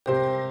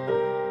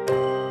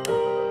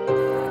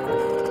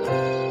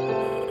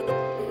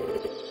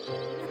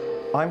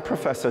I'm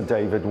Professor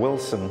David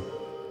Wilson.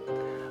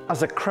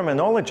 As a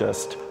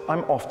criminologist,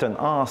 I'm often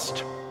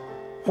asked,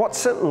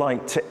 what's it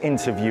like to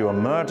interview a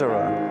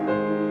murderer?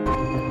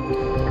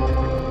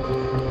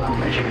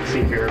 As you can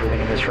see here,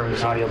 everything in this room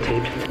is audio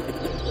taped.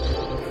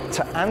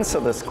 To answer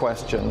this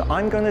question,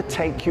 I'm going to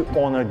take you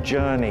on a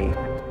journey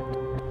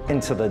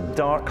into the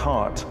dark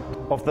heart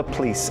of the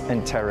police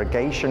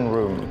interrogation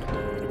room.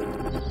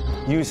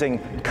 Using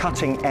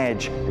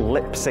cutting-edge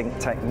lip-sync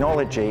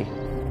technology,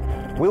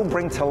 we'll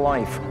bring to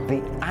life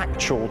the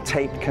actual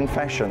taped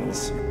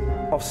confessions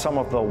of some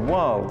of the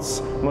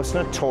world's most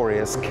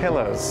notorious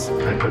killers.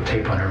 I put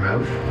tape on her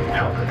mouth,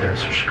 held it there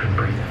so she couldn't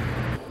breathe.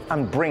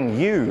 And bring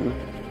you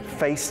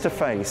face to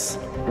face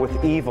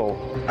with evil.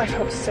 I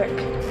felt sick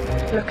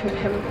looking at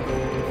him,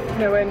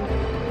 knowing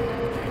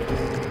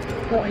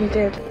what he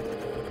did.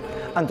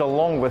 And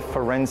along with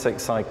forensic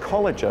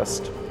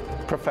psychologist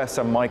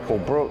Professor Michael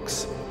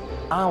Brooks,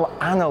 I'll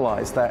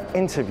analyze their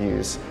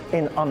interviews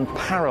in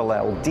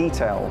unparalleled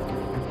detail.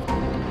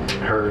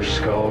 Her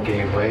skull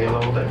gave way a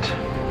little bit.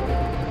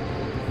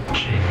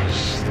 She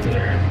was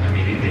there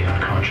immediately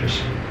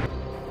unconscious.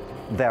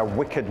 Their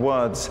wicked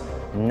words,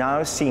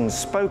 now seen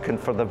spoken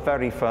for the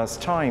very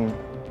first time,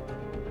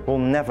 will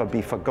never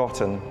be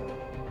forgotten.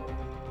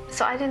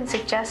 So I didn't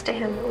suggest to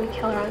him that we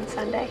kill her on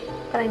Sunday,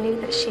 but I knew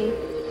that she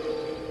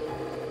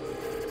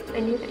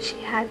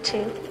had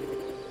to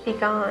be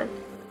gone.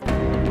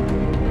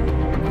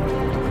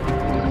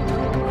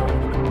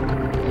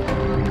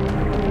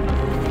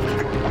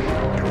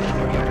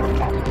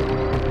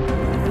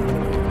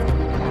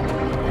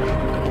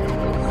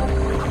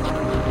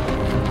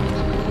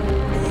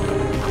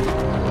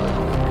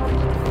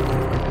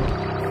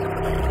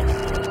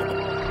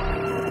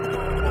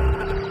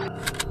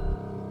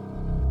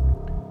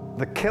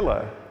 The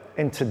killer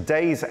in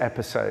today's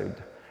episode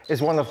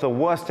is one of the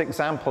worst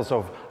examples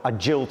of a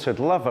jilted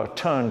lover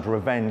turned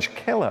revenge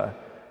killer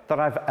that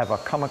I've ever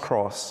come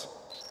across.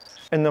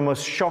 In the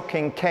most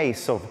shocking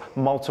case of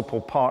multiple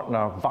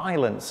partner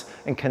violence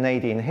in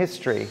Canadian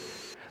history,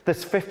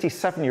 this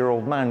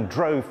 57-year-old man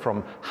drove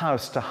from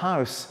house to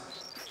house,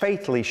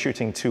 fatally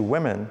shooting 2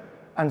 women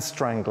and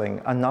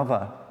strangling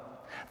another.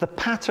 The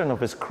pattern of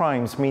his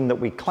crimes mean that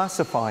we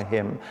classify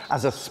him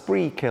as a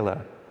spree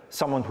killer,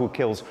 someone who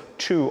kills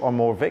 2 or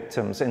more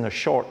victims in a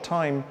short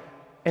time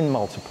in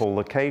multiple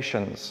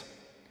locations.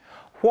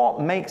 What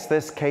makes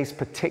this case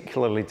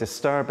particularly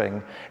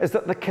disturbing is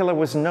that the killer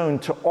was known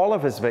to all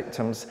of his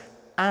victims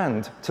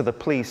and to the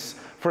police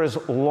for his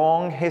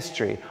long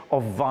history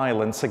of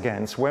violence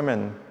against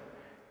women.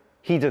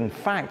 He'd in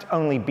fact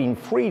only been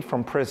freed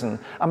from prison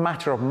a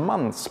matter of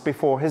months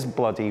before his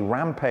bloody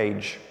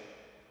rampage.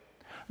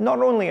 Not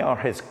only are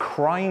his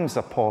crimes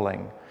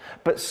appalling,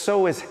 but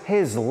so is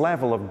his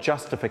level of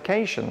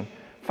justification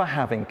for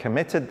having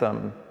committed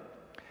them.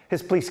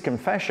 His police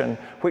confession,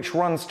 which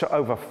runs to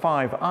over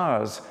 5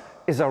 hours,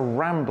 is a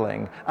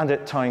rambling and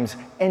at times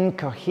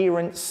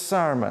incoherent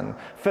sermon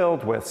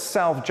filled with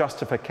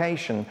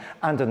self-justification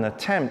and an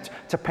attempt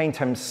to paint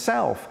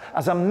himself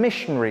as a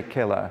missionary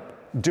killer,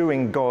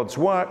 doing God's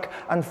work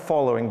and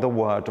following the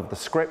word of the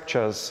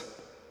scriptures.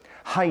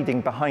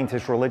 Hiding behind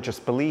his religious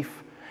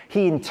belief,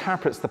 he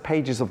interprets the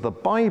pages of the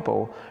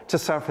Bible to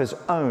serve his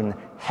own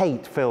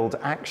hate-filled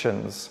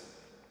actions.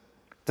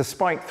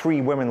 Despite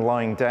 3 women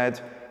lying dead,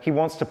 he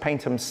wants to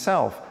paint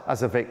himself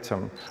as a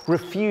victim,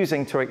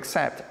 refusing to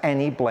accept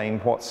any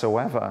blame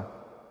whatsoever.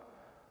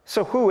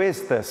 So who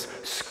is this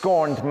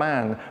scorned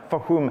man for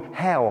whom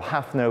hell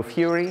hath no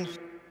fury?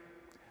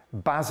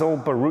 Basil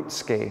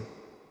Borutski.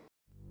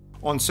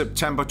 On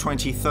September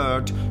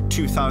 23rd,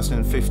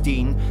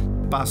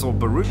 2015, Basil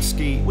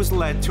Borutski was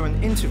led to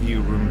an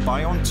interview room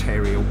by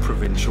Ontario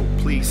Provincial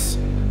Police.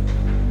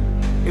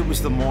 It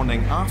was the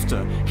morning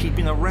after he'd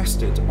been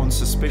arrested on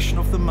suspicion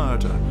of the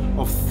murder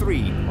of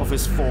 3 of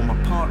his former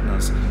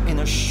partners in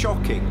a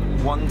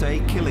shocking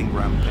one-day killing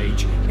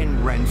rampage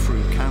in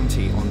Renfrew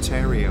County,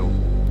 Ontario.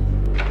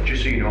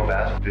 Just so you know,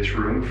 Basil, this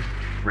room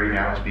right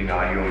now is being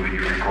audio and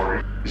video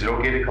recorded. Is it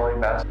okay to call you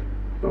Basil?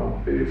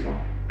 No, Basil.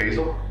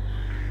 Basil?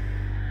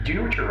 Do you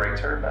know what your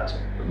rights are, Basil?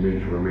 It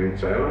means remain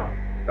silent.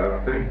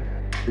 That thing.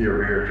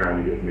 You're here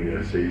trying to get me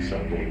to say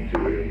something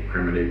to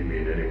incriminate me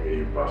in any way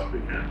you possibly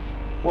can.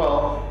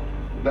 Well,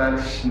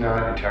 that's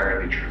not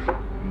entirely true.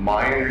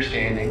 My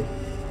understanding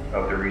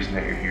of the reason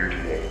that you're here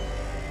today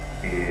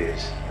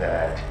is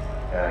that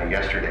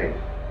yesterday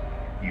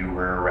you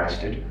were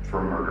arrested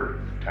for murder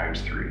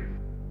 ×3.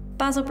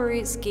 Basil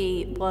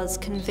Borutski was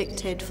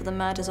convicted for the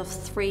murders of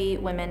 3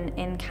 women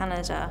in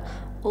Canada.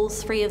 All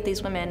 3 of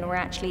these women were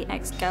actually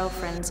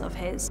ex-girlfriends of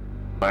his.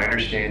 My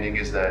understanding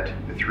is that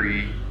the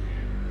 3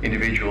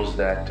 individuals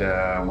that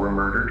were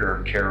murdered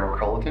are Carol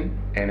Culleton,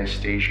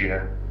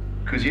 Anastasia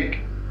Kuziak,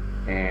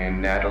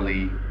 and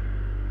Natalie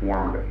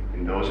Warmerdam.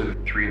 And those are the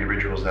 3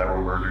 individuals that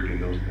were murdered,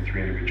 and those are the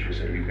 3 individuals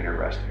that you've been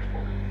arrested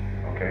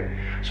for. Okay?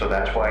 So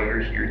that's why you're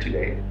here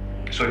today.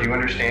 So do you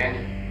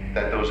understand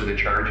that those are the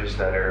charges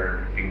that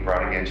are being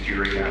brought against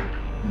you right now?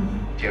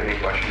 Mm-hmm. Do you have any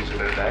questions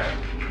about that?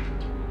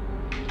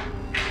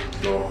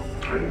 No,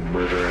 I didn't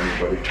murder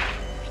anybody.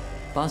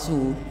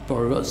 Basil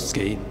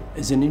Borutski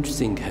is an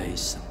interesting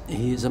case.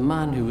 He is a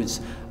man who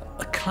was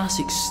a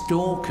classic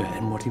stalker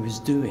in what he was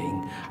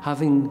doing.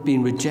 Having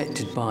been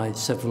rejected by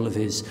several of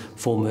his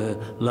former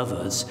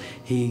lovers,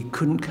 he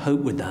couldn't cope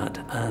with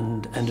that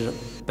and ended up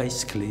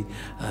basically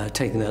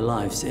taking their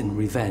lives in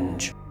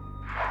revenge.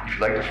 If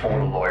you'd like to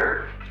phone a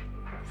lawyer.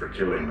 For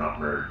killing, not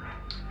murder.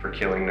 For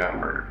killing, not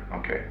murder.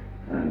 Okay.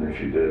 And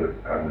if you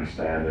did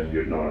understand it,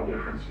 you'd know the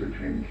difference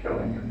between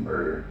killing and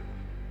murder.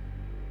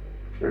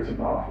 There's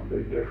an awful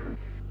big difference.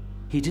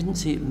 He didn't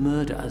see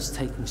murder as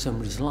taking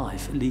somebody's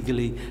life,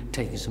 illegally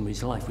taking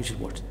somebody's life, which is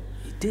what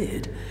he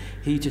did.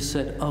 He just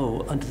said,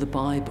 oh, under the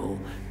Bible,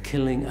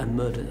 killing and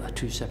murder are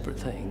two separate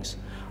things.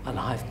 And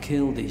I've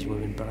killed these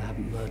women, but I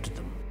haven't murdered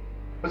them.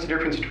 What's the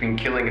difference between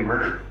killing and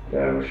murder?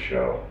 Thou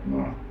shalt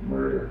not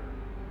murder.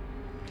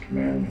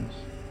 Commandments.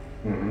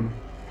 Mm-hmm.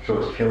 So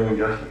is killing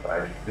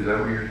justified? Is that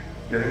what you're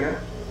getting at?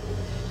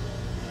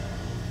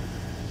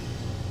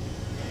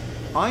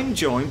 I'm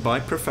joined by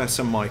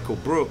Professor Michael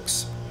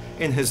Brooks.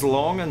 In his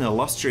long and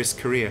illustrious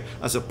career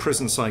as a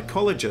prison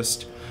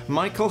psychologist,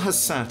 Michael has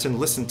sat and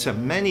listened to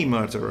many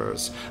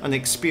murderers and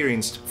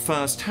experienced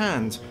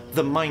firsthand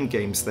the mind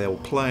games they'll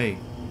play.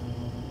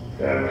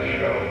 Thou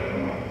shalt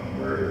not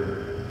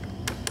murder.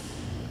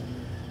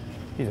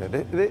 You know,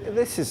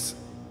 this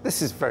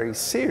is very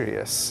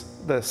serious.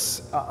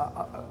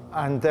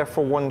 And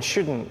therefore one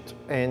shouldn't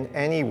in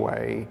any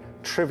way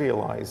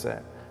trivialize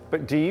it.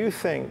 But do you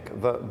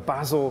think that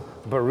Basil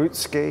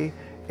Borutski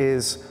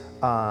is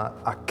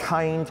a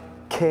kind,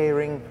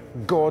 caring,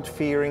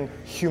 God-fearing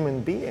human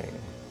being?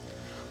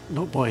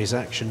 Not by his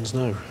actions,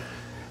 no.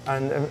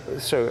 And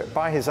so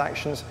by his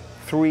actions,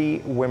 3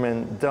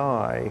 women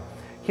die.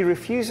 He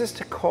refuses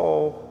to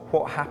call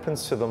what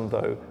happens to them,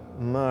 though,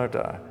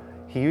 murder.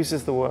 He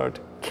uses the word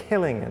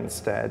killing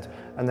instead,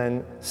 and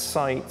then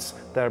cites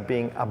there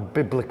being a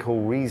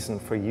biblical reason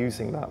for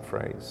using that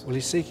phrase. Well,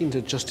 he's seeking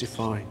to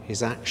justify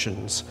his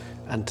actions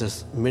and to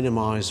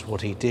minimize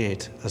what he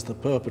did as the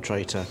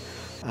perpetrator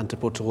and to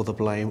put all the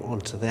blame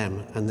onto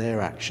them and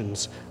their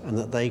actions and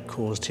that they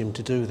caused him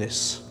to do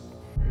this.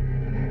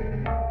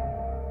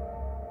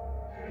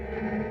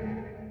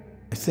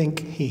 I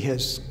think he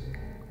has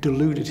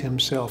deluded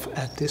himself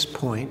at this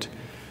point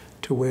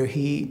to where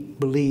he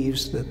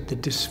believes that the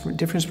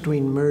difference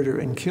between murder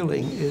and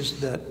killing is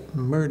that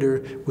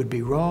murder would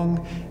be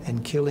wrong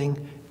and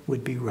killing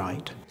would be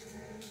right.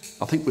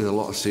 I think with a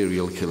lot of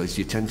serial killers,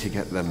 you tend to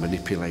get them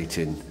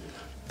manipulating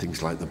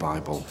things like the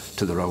Bible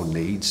to their own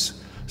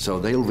needs. So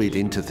they'll read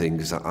into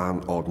things that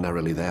aren't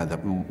ordinarily there,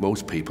 that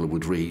most people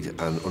would read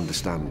and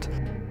understand.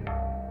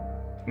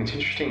 It's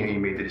interesting how you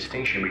made the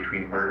distinction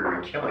between murder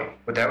and killing.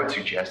 What that would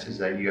suggest is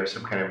that you have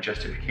some kind of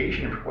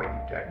justification for what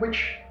you've done,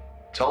 which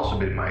it's also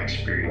been my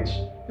experience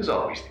is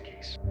always the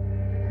case.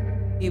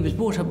 He was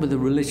brought up with a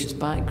religious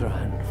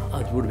background,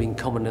 as would have been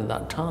common at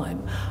that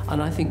time,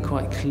 and I think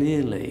quite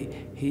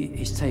clearly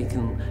he's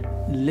taken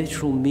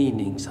literal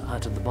meanings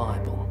out of the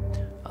Bible,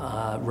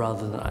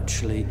 rather than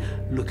actually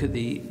look at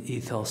the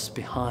ethos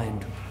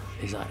behind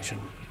his action.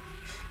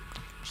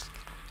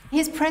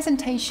 His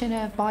presentation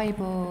of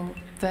Bible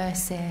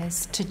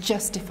verses to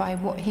justify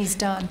what he's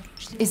done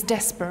is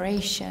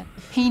desperation.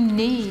 He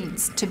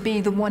needs to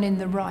be the one in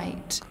the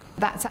right.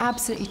 That's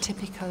absolutely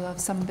typical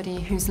of somebody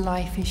whose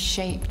life is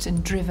shaped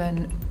and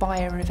driven by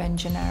a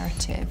revenge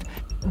narrative.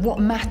 What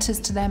matters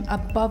to them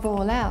above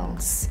all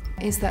else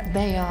is that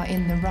they are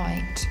in the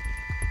right.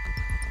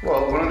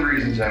 Well, one of the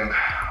reasons I'm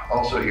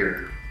also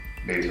here,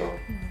 Basil,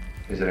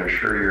 is that I'm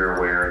sure you're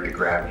aware of the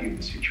gravity of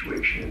the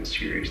situation and the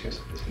seriousness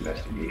of this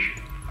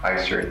investigation.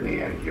 I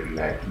certainly am, given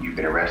that you've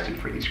been arrested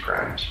for these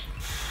crimes.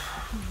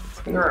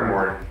 And there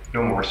are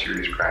no more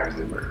serious crimes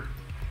than murder.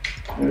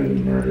 I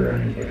didn't murder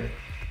anybody.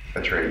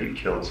 That's right, you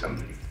killed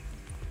somebody.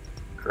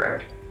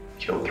 Correct?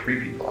 Killed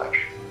 3 people,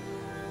 actually.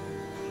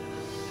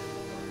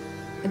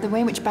 The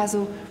way in which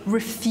Basil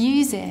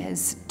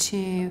refuses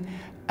to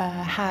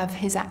have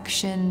his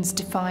actions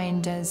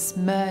defined as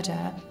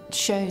murder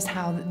shows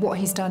how what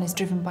he's done is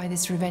driven by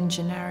this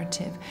revenger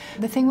narrative.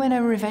 The thing when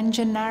a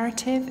revenger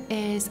narrative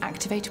is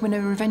activated, when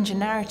a revenger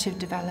narrative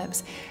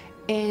develops,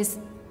 is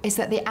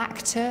that the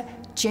actor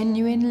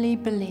genuinely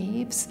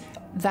believes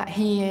that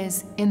he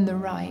is in the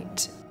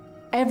right.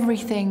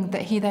 Everything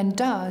that he then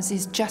does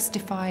is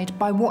justified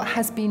by what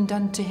has been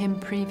done to him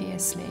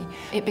previously.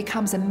 It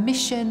becomes a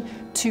mission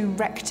to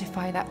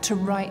rectify that, to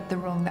right the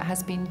wrong that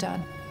has been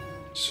done.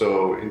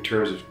 So, in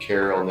terms of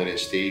Carol and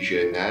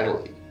Anastasia and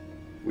Natalie,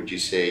 would you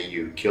say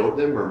you killed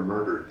them or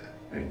murdered them?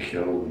 I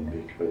killed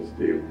them because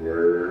they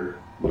were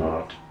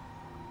not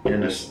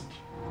innocent.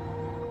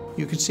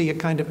 You could see a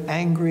kind of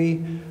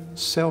angry,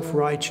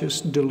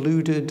 self-righteous,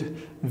 deluded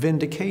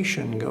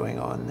vindication going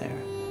on there.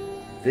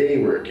 They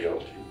were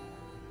guilty.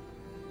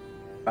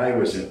 I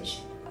was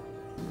innocent.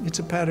 It's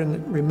a pattern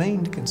that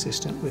remained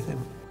consistent with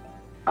him.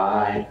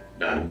 I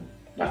done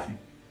nothing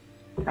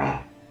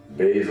wrong.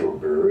 Basil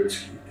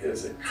Borutski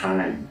is a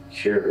kind,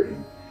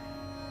 caring,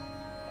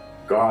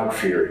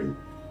 God-fearing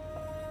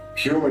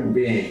human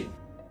being.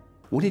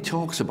 When he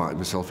talks about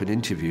himself in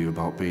interview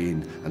about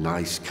being a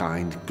nice,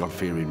 kind,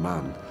 God-fearing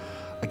man,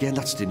 again,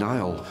 that's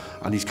denial,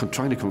 and he's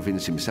trying to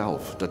convince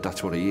himself that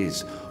that's what he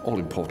is. All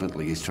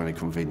importantly, he's trying to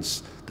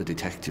convince the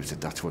detectives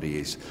that that's what he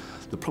is.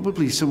 That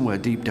probably somewhere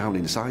deep down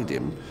inside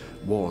him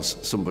was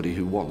somebody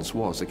who once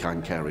was a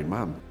kind, caring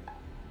man.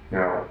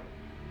 Now,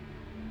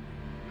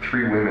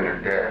 3 women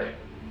are dead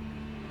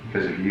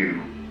because of you,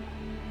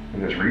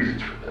 and there's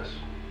reasons for this.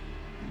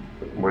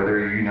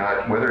 Whether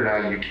or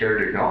not you care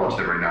to acknowledge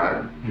them or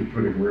not, You're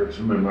putting words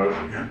in my mouth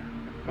again.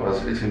 Well,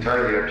 it's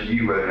entirely up to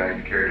you whether or not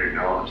you care to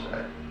acknowledge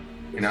that.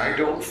 And I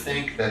don't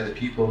think that the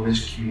people in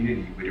this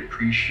community would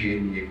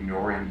appreciate me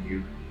ignoring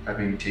you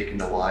having taken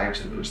the lives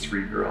of those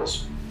 3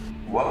 girls.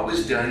 What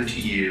was done to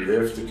you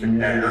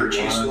that hurt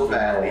you so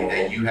badly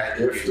that you had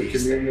to If the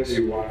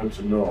community wanted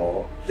to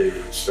know, they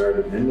would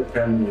start an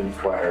independent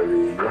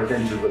inquiry, look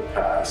into the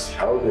past.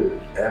 How did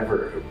it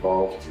ever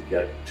evolve to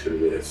get to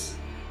this?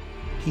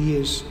 He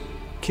is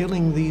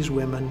killing these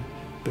women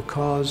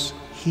because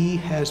he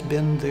has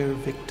been their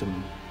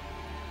victim.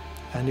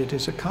 And it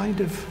is a kind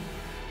of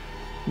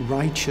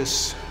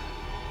righteous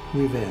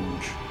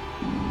revenge.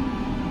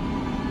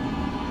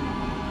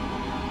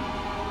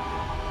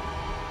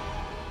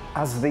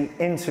 As the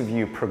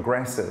interview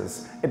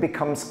progresses, it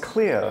becomes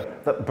clear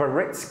that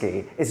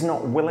Borutski is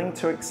not willing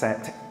to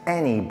accept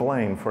any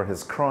blame for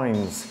his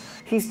crimes.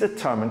 He's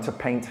determined to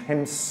paint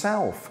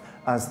himself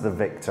as the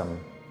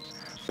victim.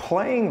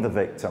 Playing the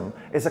victim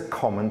is a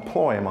common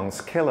ploy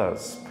amongst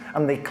killers,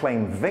 and they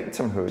claim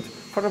victimhood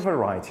for a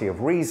variety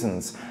of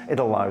reasons. It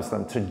allows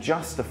them to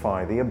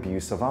justify the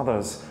abuse of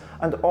others,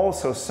 and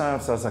also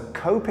serves as a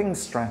coping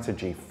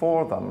strategy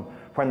for them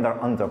when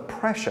they're under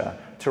pressure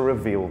to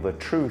reveal the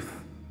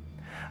truth.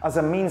 As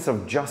a means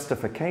of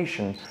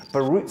justification,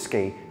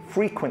 Borutski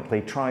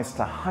frequently tries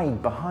to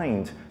hide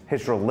behind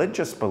his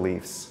religious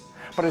beliefs,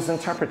 but his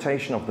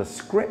interpretation of the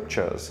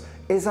scriptures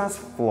is as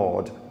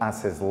flawed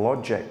as his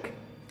logic.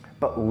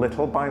 But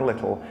little by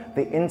little,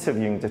 the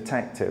interviewing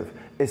detective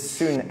is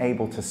soon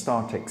able to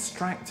start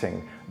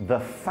extracting the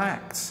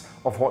facts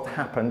of what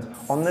happened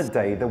on the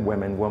day the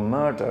women were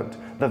murdered,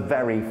 the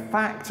very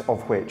fact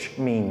of which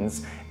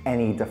means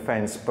any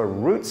defense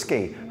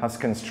Borutski has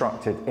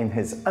constructed in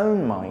his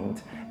own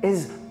mind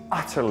is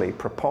utterly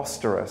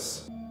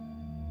preposterous.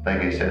 Like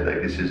I said,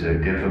 this is a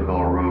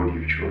difficult road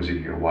you've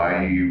chosen here.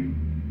 Why are you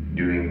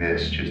doing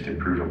this just to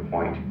prove a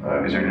point?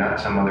 Is there not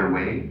some other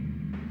way?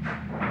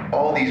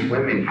 All these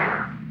women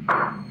here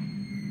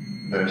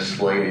that have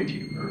slighted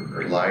you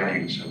or lied to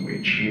you in some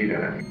way, cheated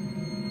on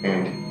you,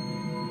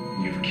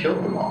 and you've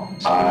killed them all.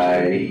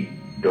 I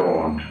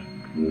don't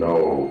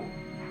know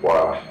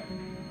what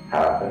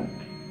happened.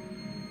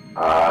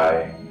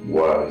 I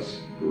was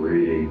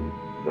reading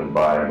the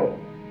Bible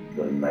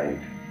the night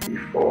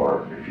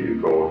before. If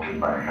you go to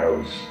my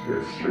house,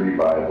 there's 3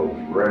 Bibles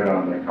right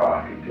on the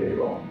coffee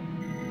table.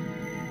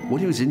 When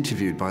he was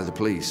interviewed by the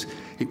police,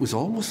 it was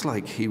almost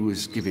like he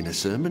was giving a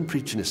sermon,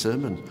 preaching a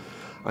sermon.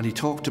 And he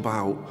talked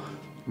about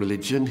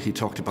religion, he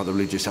talked about the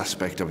religious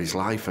aspect of his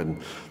life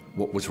and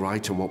what was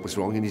right and what was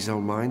wrong in his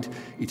own mind.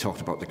 He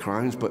talked about the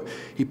crimes, but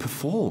he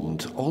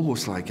performed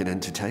almost like an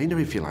entertainer,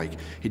 if you like.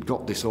 He'd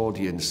got this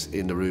audience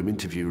in the room,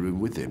 interview room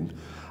with him,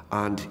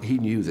 and he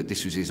knew that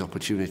this was his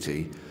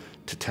opportunity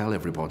to tell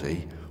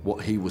everybody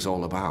what he was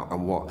all about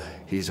and what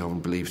his own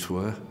beliefs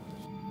were.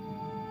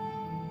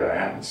 I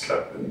hadn't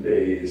slept in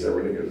days,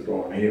 everything was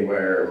going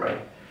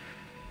haywire.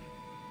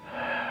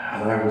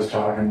 And I was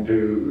talking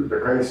to the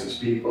crisis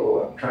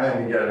people and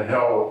trying to get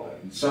help,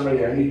 and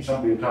I need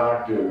somebody to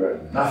talk to,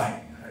 and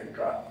nothing. I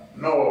got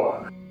no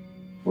one.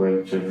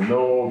 Well, to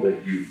know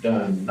that you've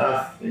done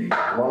nothing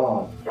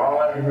wrong. All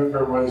I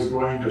remember was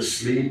going to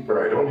sleep,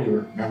 or I don't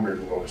even remember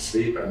going to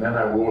sleep, and then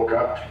I woke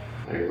up.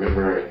 I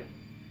remember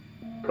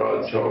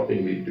God's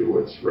helping me do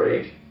what's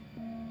right.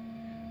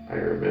 I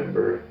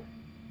remember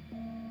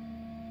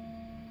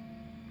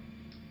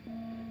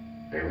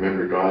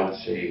God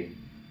saying,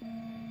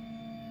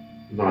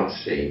 not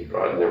saying,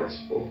 God never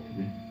spoke to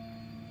me.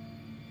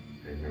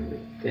 I remember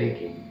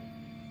thinking.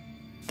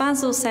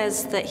 Basil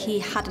says that he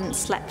hadn't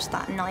slept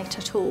that night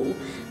at all,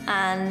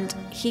 and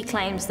he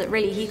claims that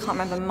really he can't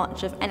remember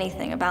much of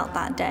anything about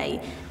that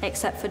day,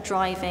 except for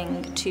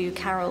driving to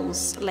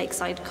Carol's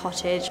lakeside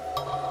cottage,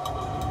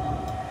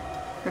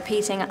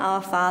 repeating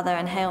Our Father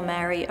and Hail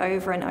Mary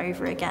over and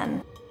over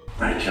again.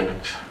 I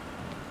kept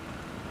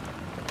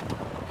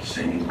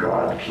saying,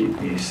 God, keep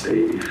me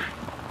safe.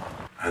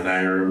 And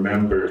I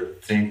remember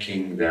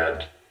thinking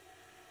that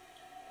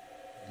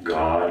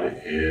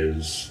God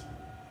is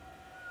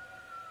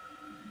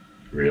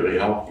really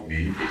helping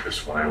me,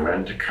 because when I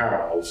went to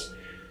Carol's,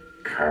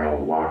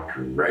 Carol walked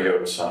right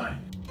outside.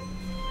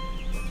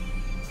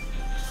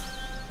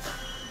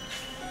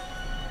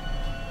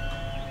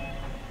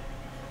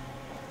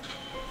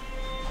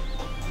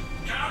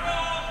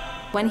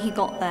 When he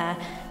got there,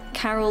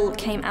 Carol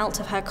came out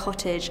of her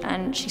cottage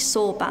and she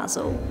saw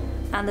Basil,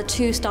 and the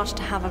two started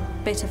to have a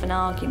bit of an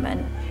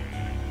argument.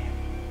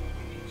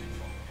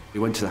 He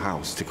went to the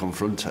house to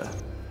confront her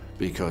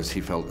because he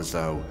felt as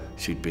though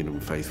she'd been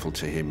unfaithful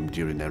to him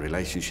during their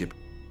relationship.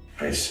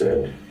 I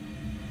said,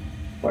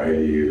 "Why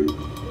do you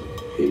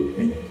hate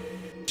me?"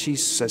 She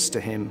says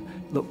to him,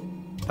 "Look,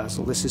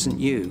 Basil, this isn't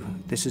you,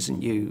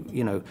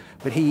 you know."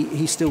 But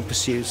he still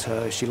pursues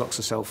her. She locks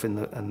herself in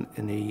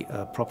the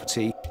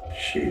property.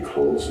 She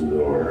closed the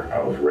door.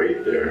 I was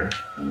right there,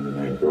 and then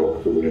I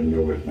broke the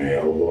window with my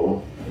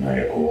elbow, and I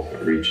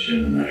reached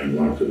in and I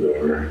unlocked the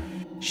door.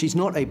 She's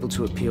not able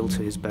to appeal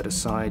to his better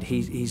side.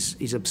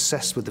 He's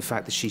obsessed with the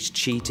fact that she's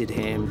cheated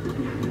him.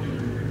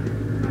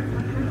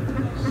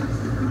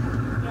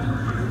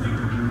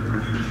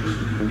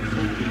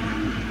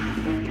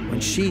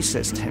 When she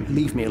says to him,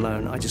 "Leave me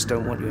alone, I just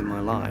don't want you in my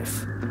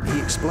life," he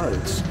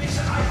explodes.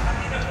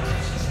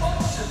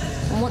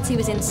 And once he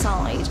was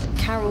inside,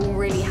 Carol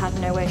really had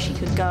nowhere she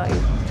could go.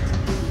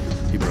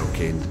 He broke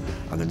in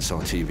and then saw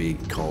a TV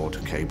cord,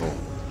 cable,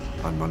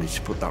 and managed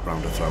to put that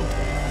round her throat.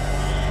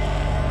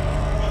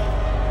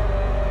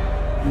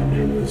 And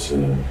there was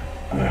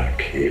a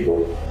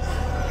cable,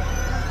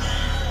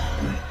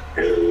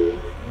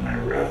 and I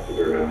wrapped it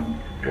around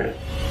her head.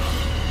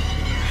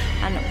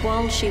 And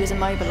while she was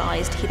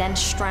immobilised, he then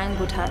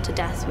strangled her to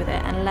death with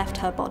it and left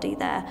her body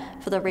there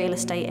for the real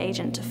estate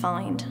agent to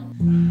find.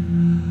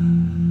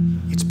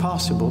 It's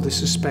possible,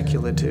 this is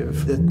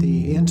speculative, that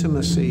the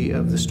intimacy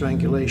of the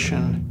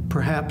strangulation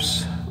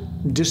perhaps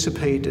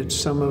dissipated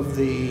some of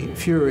the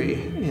fury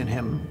in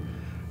him,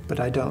 but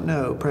I don't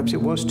know. Perhaps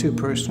it was too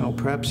personal,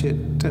 perhaps it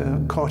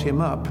caught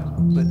him up,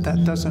 but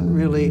that doesn't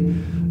really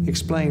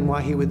explain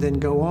why he would then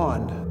go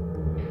on.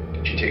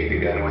 Did you take the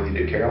gun with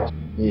you to Carol?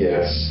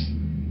 Yes,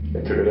 I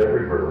took it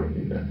everywhere with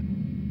me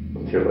then,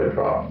 until I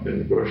dropped in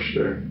the bush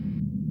there.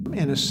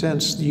 In a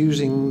sense,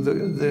 using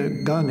the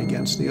gun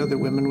against the other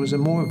women was a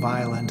more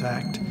violent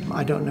act.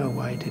 I don't know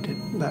why he did it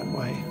that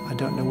way. I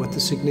don't know what the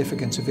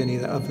significance of any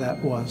of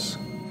that was.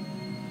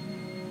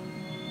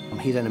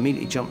 He then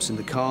immediately jumps in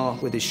the car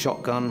with his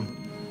shotgun.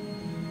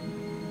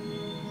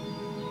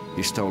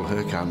 He stole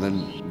her car, and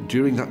then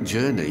during that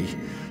journey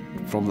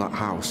from that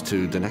house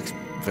to the next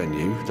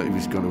venue that he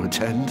was going to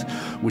attend,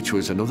 which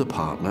was another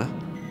partner,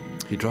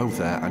 he drove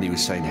there and he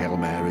was saying Hail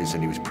Marys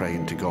and he was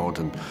praying to God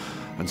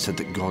and said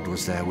that God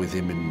was there with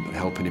him and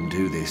helping him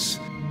do this.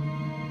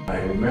 I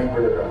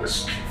remember I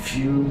was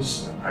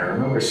confused. I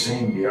remember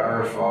saying the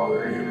Our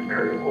Father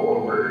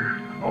over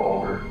and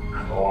over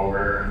and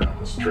over, and I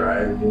was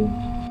driving.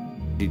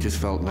 He just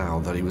felt now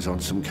that he was on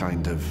some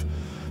kind of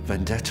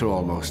vendetta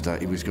almost,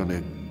 that he was going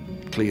to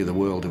clear the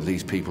world of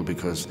these people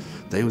because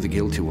they were the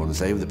guilty ones,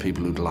 they were the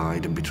people who'd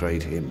lied and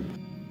betrayed him.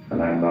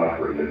 And I'm not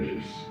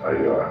religious.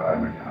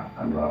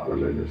 I'm not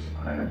religious.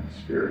 I am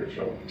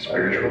spiritual.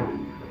 Spiritual?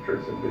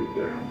 There's a big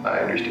difference. I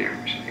understand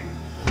what you're saying.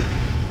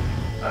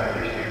 I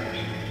understand what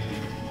you're saying.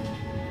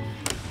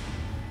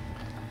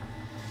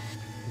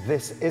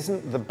 This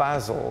isn't the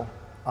Basil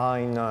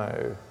I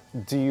know.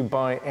 Do you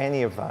buy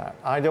any of that?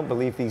 I don't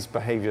believe these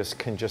behaviors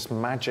can just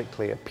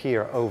magically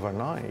appear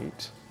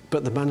overnight.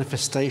 But the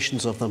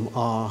manifestations of them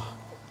are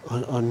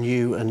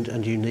new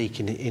and unique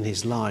in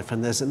his life,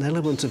 and there's an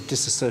element of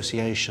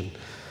disassociation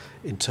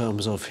in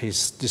terms of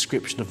his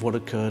description of what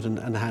occurred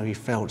and how he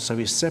felt. So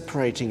he's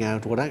separating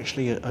out what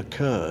actually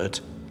occurred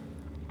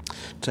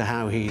to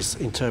how he's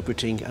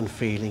interpreting and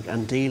feeling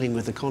and dealing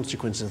with the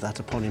consequences of that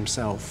upon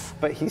himself.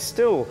 But he's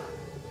still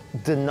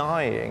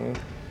denying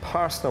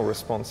personal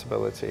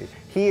responsibility.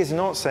 He is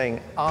not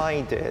saying,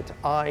 I did,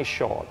 I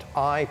shot,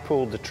 I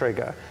pulled the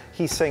trigger.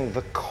 He's saying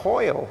the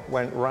coil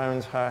went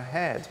round her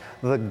head,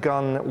 the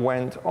gun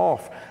went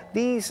off.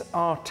 These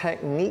are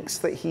techniques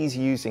that he's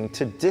using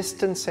to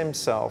distance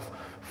himself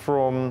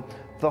from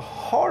the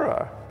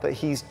horror that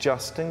he's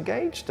just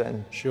engaged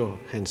in. Sure,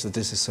 hence the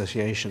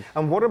disassociation.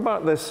 And what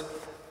about this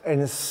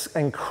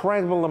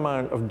incredible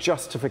amount of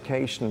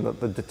justification that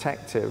the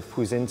detective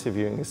who's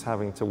interviewing is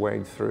having to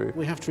wade through?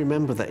 We have to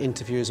remember that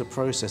interview is a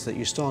process that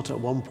you start at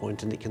one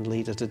point and it can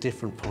lead at a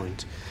different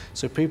point.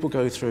 So people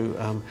go through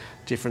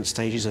different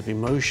stages of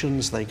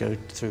emotions, they go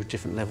through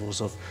different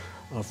levels of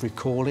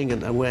recalling,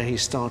 and where he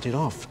started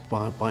off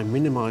by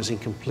minimising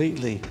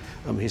completely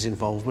his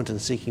involvement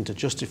and seeking to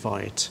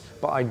justify it.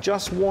 But I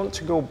just want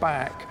to go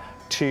back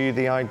to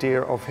the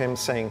idea of him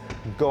saying,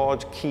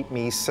 God, keep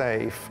me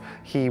safe.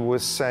 He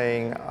was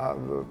saying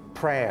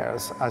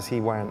prayers as he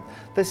went.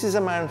 This is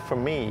a man, for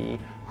me,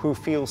 who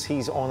feels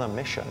he's on a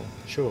mission.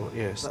 Sure,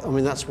 yes. I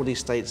mean, that's what he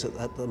states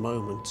at the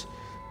moment.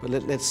 But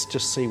let's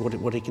just see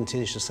what he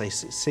continues to say,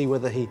 see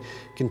whether he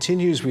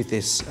continues with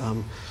this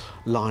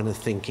line of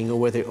thinking or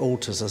whether it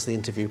alters as the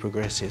interview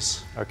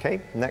progresses. Okay,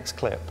 next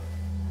clip.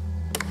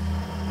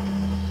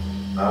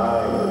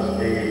 I was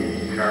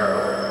a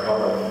Carol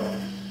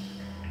Cullen.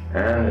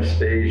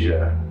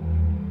 Anastasia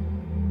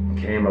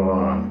came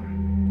along.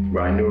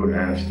 Well, I knew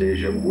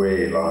Anastasia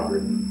way longer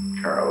than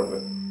Carol,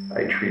 but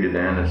I treated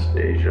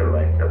Anastasia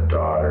like a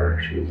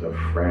daughter. She was a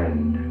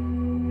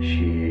friend.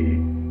 She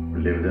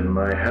lived in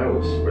my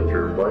house with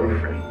her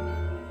boyfriend.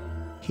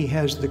 He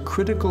has the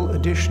critical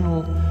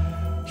additional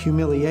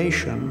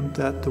humiliation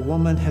that the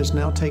woman has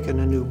now taken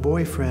a new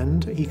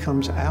boyfriend. He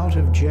comes out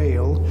of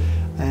jail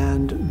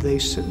and they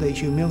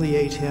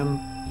humiliate him.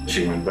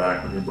 She went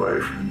back with her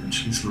boyfriend and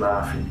she's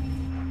laughing.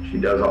 She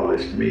does all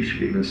this to me.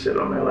 She'd even sit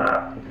on my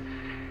lap.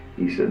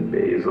 He said,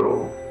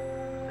 Basil,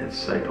 it's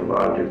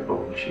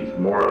psychological. She's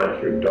more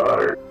like your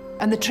daughter.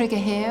 And the trigger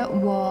here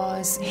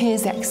was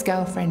his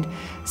ex-girlfriend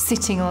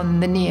sitting on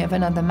the knee of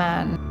another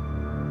man,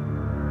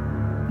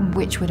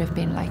 which would have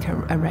been like a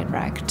red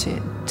rag to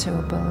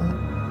a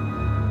bull.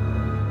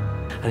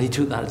 And he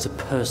took that as a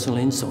personal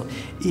insult,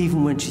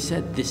 even when she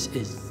said, this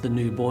is the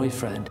new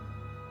boyfriend.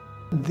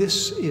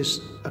 This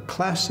is a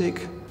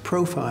classic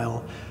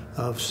profile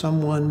of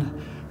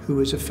someone who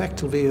is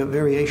effectively a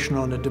variation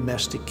on a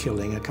domestic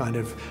killing, a kind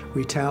of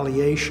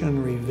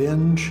retaliation,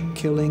 revenge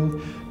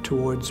killing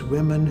towards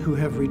women who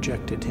have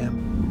rejected him.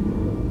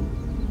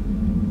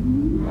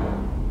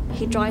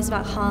 He drives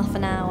about half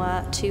an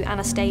hour to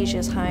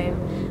Anastasia's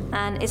home,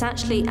 and it's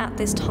actually at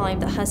this time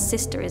that her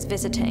sister is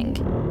visiting.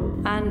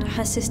 And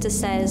her sister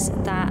says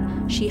that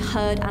she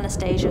heard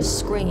Anastasia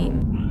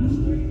scream.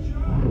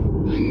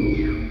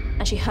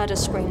 And she heard her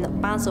scream that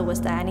Basil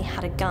was there and he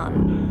had a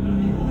gun.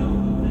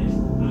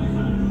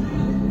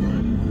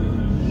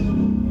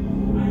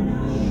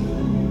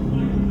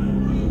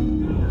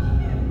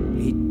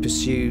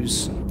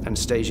 Pursues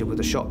Anastasia with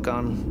a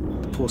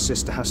shotgun. The poor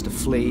sister has to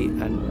flee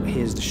and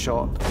hears the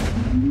shot.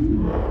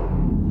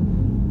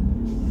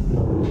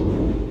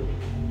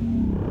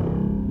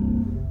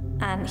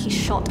 And he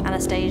shot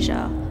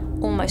Anastasia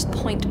almost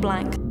point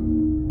blank.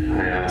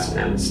 I asked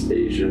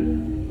Anastasia,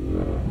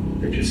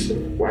 I just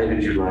said, why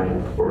did you lie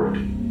in court?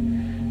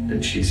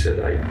 And she said,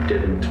 I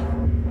didn't.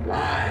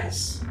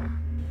 Lies.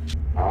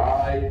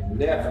 I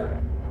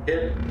never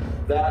hit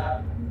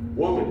that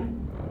woman.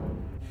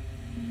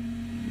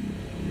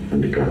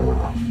 And the gun went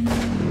off.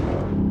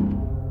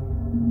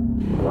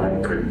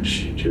 Why couldn't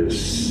she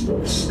just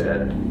have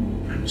said,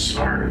 I'm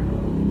sorry?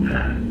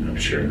 And I'm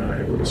sure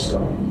I would have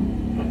stopped.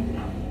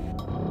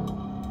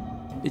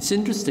 It's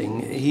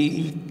interesting,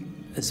 he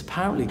has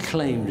apparently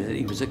claimed that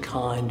he was a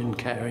kind and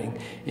caring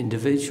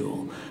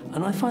individual.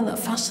 And I find that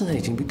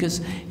fascinating because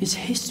his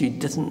history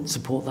doesn't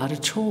support that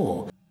at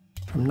all.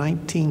 From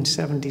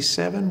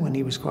 1977, when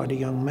he was quite a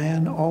young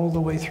man, all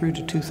the way through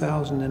to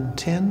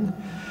 2010,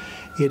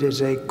 it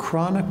is a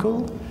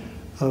chronicle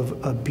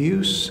of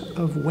abuse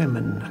of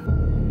women.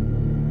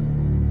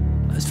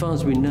 As far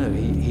as we know,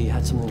 he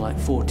had something like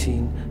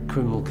 14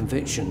 criminal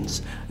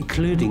convictions,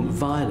 including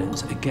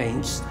violence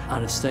against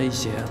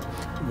Anastasia,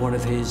 one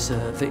of his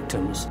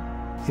victims.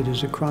 It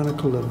is a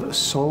chronicle of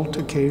assault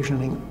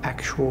occasioning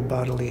actual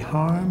bodily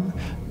harm,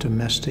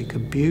 domestic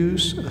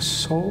abuse,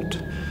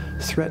 assault,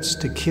 threats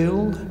to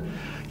kill.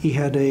 He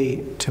had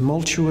a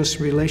tumultuous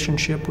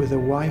relationship with a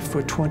wife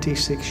for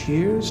 26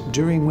 years,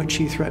 during which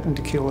he threatened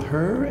to kill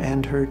her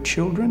and her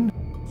children.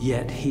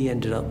 Yet he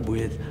ended up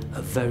with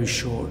a very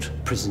short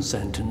prison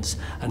sentence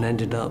and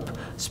ended up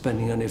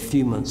spending only a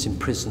few months in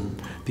prison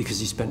because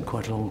he spent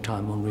quite a long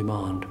time on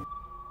remand.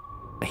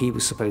 He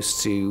was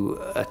supposed to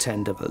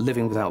attend a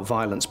Living Without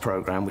Violence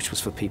program, which was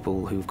for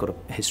people who've got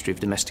a history of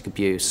domestic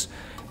abuse.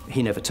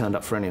 He never turned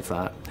up for any of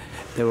that.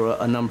 There were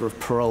a number of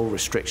parole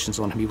restrictions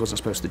on him. He wasn't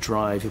supposed to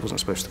drive. He wasn't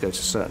supposed to go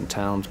to certain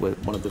towns where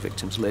one of the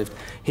victims lived.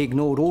 He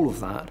ignored all of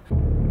that.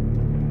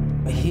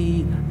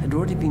 He had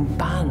already been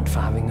banned for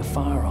having a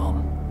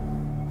firearm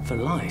for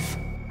life.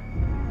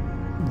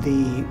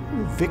 The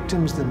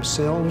victims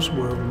themselves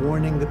were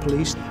warning the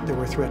police. There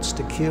were threats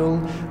to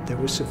kill. There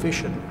was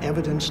sufficient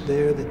evidence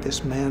there that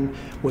this man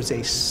was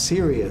a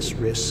serious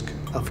risk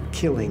of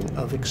killing,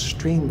 of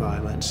extreme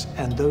violence,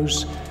 and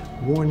those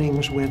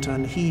warnings went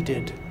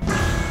unheeded.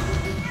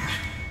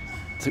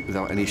 I think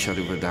without any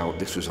shadow of a doubt,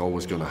 this was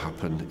always going to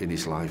happen in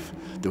his life.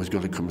 There was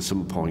going to come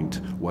some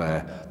point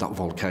where that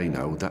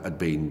volcano that had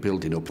been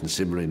building up and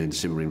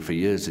simmering for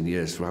years and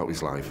years throughout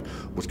his life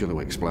was going to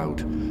explode,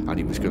 and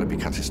it was going to be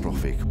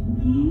catastrophic.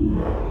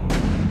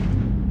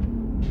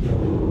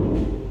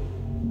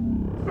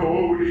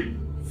 Nobody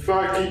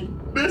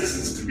fucking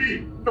listens to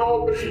me.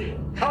 Nobody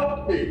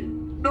helped me.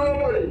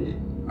 Nobody.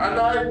 And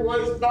I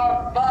was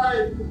not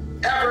lying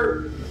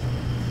ever.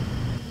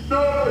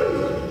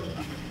 Nobody.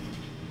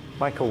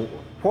 Michael,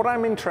 what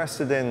I'm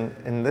interested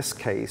in this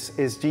case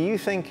is, do you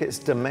think it's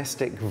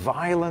domestic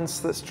violence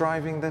that's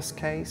driving this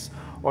case?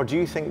 Or do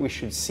you think we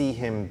should see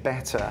him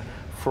better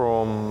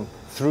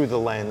through the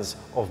lens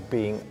of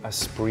being a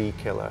spree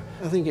killer?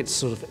 I think it's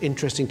sort of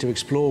interesting to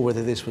explore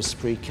whether this was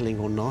spree killing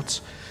or not.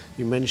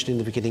 You mentioned in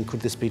the beginning, could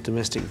this be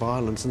domestic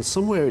violence? And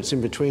somewhere it's in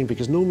between,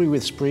 because normally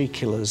with spree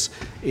killers,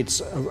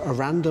 it's a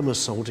random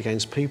assault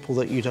against people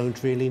that you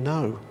don't really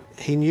know.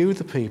 He knew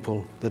the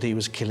people that he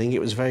was killing.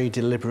 It was very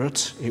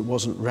deliberate. It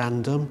wasn't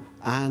random.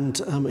 And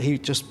he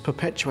just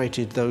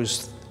perpetuated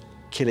those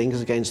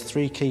killings against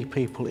 3 key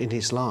people in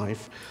his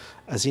life,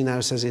 as he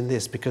now says in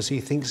this, because he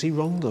thinks he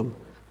wronged them.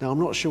 Now, I'm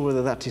not sure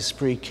whether that is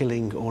spree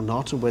killing or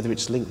not, or whether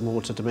it's linked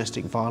more to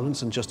domestic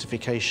violence and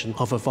justification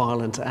of a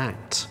violent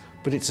act.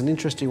 But it's an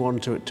interesting one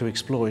to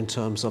explore in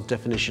terms of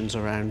definitions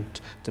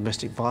around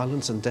domestic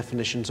violence and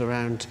definitions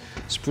around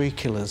spree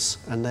killers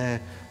and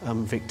their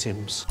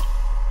victims.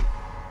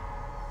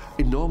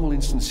 In normal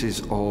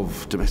instances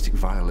of domestic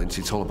violence,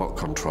 it's all about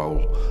control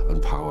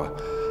and power,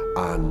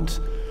 and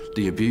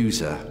the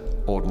abuser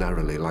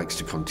ordinarily likes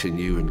to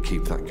continue and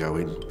keep that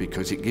going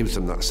because it gives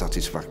them that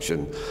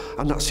satisfaction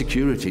and that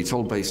security. It's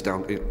all based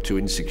down to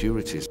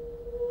insecurities.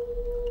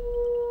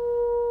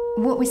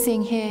 What we're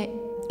seeing here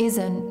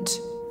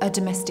isn't a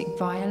domestic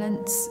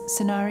violence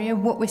scenario.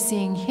 What we're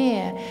seeing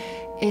here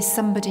is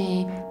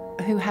somebody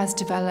who has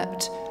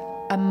developed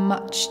a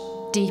much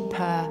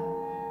deeper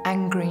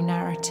angry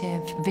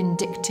narrative,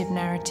 vindictive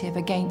narrative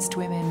against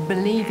women,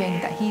 believing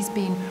that he's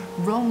been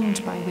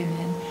wronged by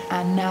women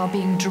and now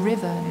being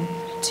driven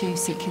to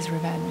seek his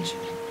revenge.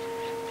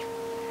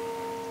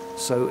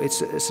 So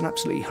it's an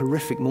absolutely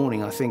horrific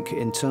morning. I think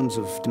in terms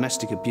of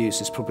domestic abuse,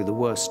 it's probably the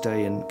worst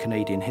day in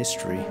Canadian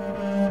history.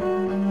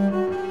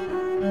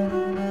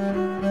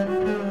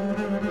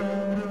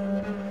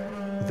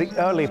 The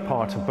early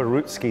part of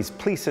Borutski's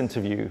police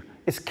interview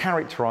is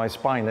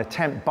characterized by an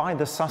attempt by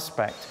the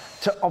suspect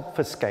to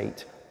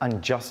obfuscate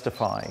and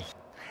justify.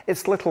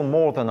 It's little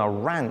more than a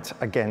rant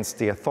against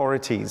the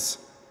authorities.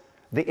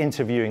 The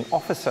interviewing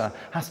officer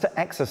has to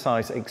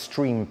exercise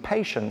extreme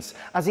patience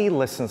as he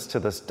listens to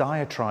this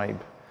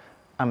diatribe.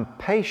 And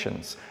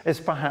patience is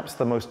perhaps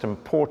the most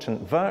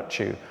important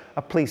virtue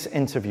a police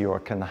interviewer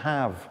can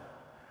have.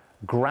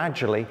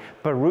 Gradually,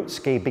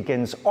 Borutski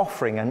begins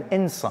offering an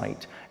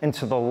insight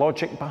into the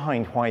logic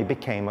behind why he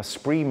became a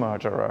spree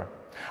murderer,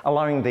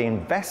 allowing the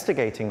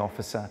investigating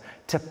officer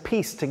to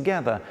piece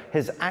together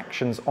his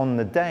actions on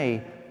the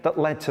day that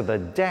led to the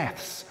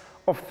deaths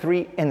of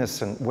 3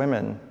 innocent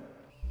women.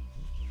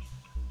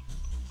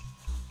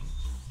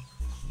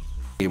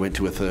 He went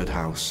to a third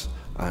house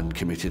and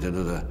committed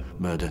another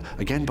murder,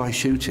 again by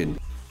shooting.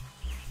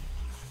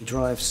 He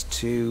drives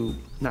to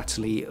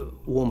Natalie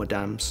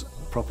Warmerdam's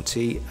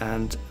property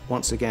and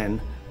once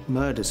again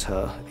murders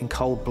her in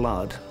cold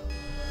blood.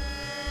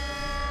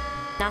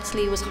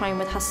 Natalie was home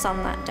with her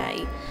son that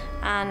day,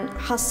 and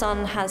her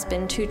son has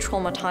been too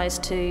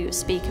traumatized to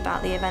speak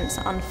about the events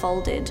that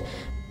unfolded.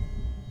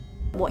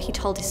 What he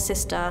told his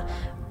sister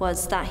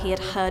was that he had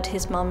heard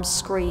his mum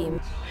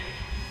scream.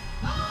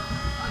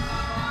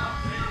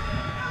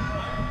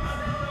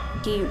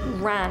 He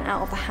ran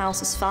out of the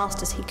house as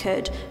fast as he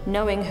could,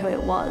 knowing who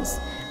it was,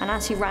 and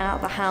as he ran out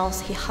of the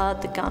house, he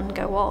heard the gun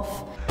go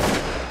off.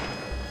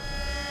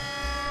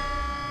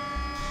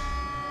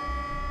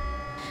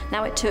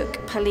 Now, it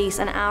took police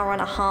an hour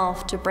and a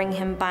half to bring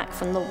him back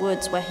from the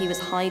woods where he was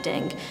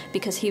hiding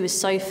because he was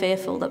so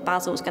fearful that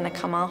Basil was going to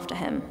come after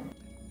him.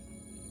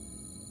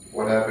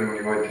 What happened when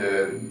you went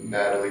to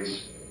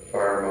Natalie's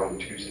farm on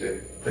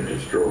Tuesday? I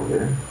just drove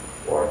in,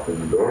 walked in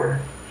the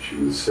door. She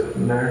was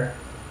sitting there.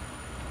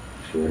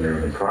 She went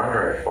around the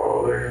corner, I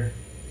followed her.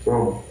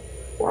 Boom,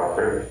 walked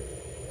out.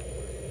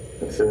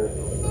 That's it.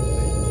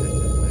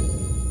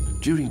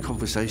 During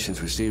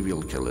conversations with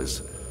serial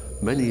killers,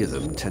 many of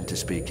them tend to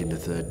speak in the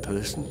third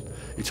person.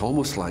 It's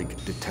almost like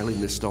they're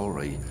telling the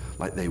story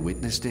like they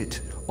witnessed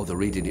it, or they're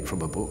reading it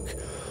from a book.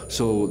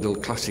 So they'll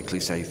classically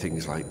say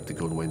things like, the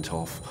gun went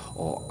off,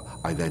 or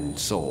I then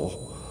saw,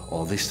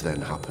 or this then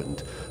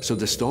happened. So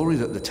the story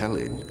that they're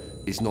telling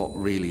is not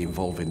really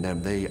involving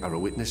them, they are a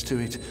witness to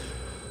it.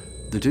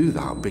 They do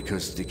that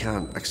because they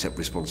can't accept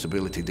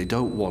responsibility. They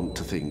don't want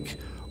to think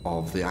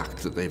of the act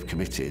that they've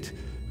committed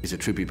is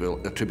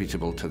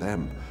attributable to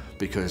them,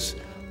 because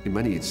in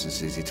many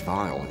instances it's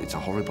vile, it's a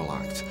horrible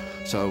act.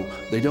 So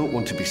they don't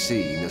want to be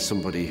seen as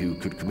somebody who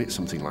could commit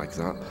something like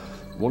that.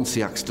 Once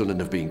the act's done and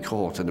have been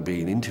caught and are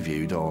being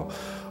interviewed or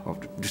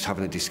just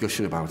having a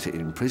discussion about it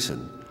in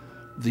prison,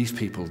 these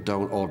people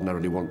don't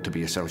ordinarily want to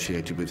be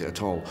associated with it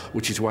at all,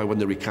 which is why when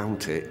they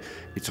recount it,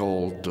 it's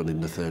all done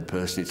in the third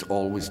person. It's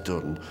always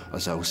done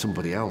as though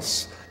somebody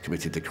else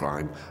committed the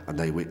crime and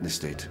they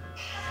witnessed it.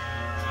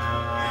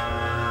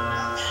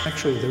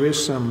 Actually, there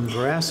is some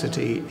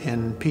veracity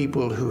in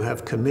people who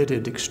have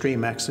committed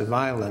extreme acts of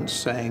violence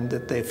saying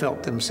that they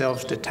felt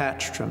themselves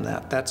detached from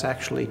that. That's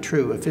actually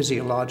true, a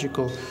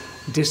physiological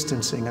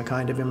distancing, a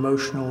kind of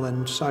emotional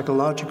and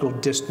psychological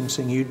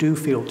distancing. You do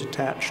feel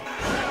detached.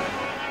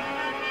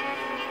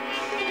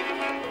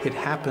 It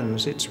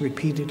happens. It's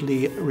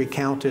repeatedly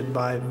recounted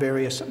by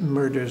various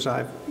murders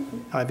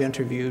I've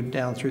interviewed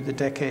down through the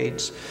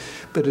decades.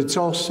 But it's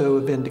also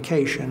a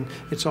vindication.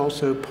 It's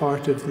also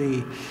part of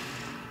the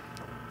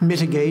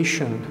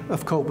mitigation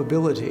of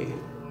culpability.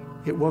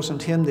 It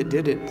wasn't him that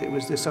did it. It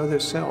was this other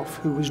self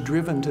who was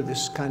driven to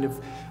this kind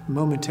of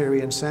momentary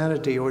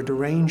insanity or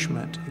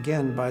derangement,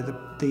 again, by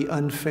the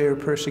unfair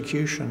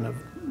persecution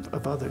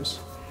of others.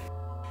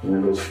 And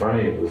it was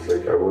funny, it was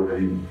like I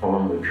wasn't even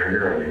pulling the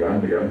trigger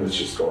on the gun was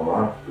just going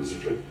off. It was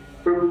just like,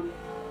 boop.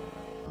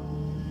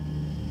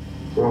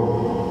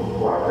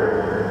 Boom, walk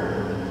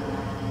there.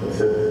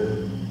 That's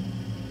it.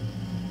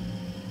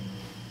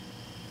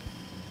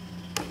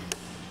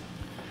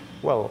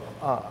 Well,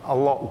 a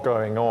lot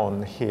going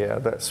on here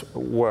that's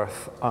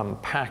worth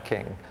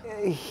unpacking.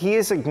 He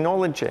is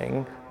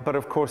acknowledging, but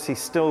of course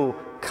he's still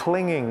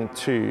clinging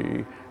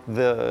to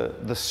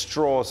the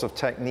straws of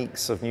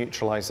techniques of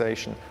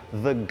neutralization.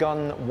 The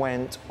gun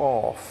went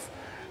off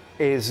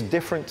is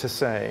different to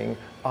saying,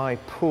 I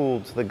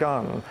pulled the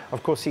gun.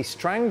 Of course, he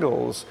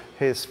strangles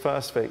his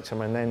first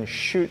victim and then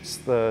shoots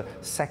the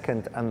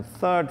second and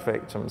third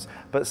victims,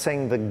 but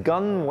saying the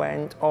gun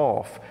went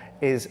off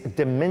is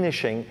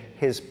diminishing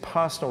his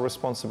personal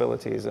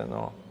responsibility, is it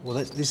not?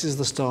 Well, this is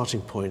the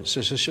starting point.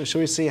 So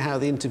shall we see how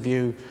the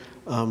interview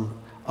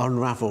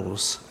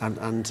unravels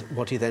and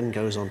what he then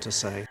goes on to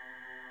say?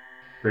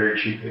 Very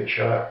cheaply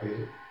shot, is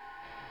it?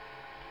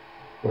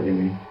 What do you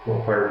mean?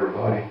 What part of her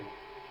body?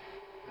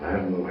 I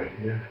have no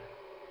idea.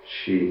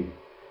 She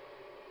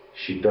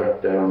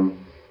ducked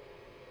down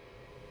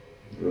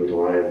the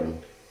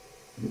line,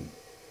 and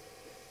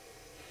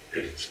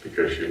it's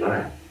because she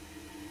lied.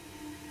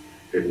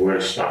 It would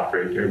have stopped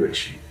right there, but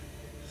she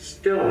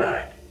still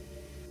lied.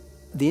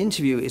 The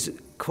interview is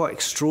quite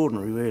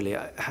extraordinary, really.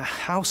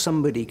 How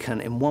somebody can,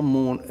 in one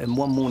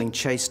morning,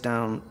 chase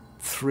down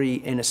 3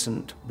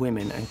 innocent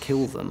women and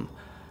kill them,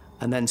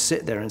 and then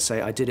sit there and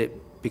say, I did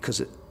it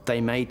because they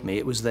made me,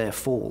 it was their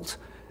fault,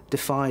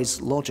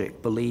 defies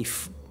logic,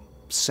 belief,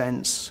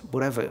 sense,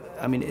 whatever.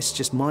 I mean, it's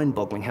just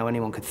mind-boggling how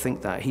anyone could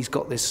think that. He's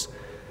got this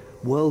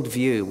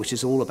worldview which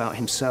is all about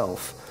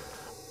himself.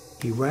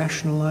 He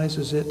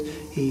rationalizes it,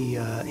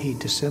 he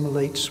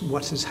dissimulates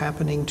what is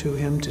happening to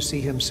him to see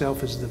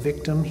himself as the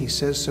victim. He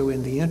says so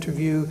in the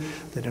interview,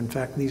 that in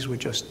fact these were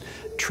just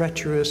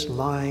treacherous,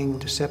 lying,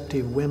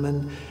 deceptive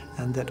women,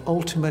 and that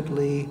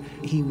ultimately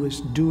he was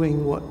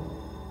doing what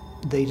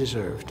they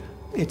deserved.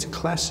 It's a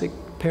classic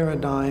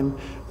paradigm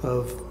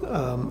of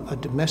a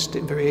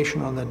domestic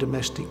variation on the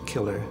domestic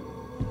killer.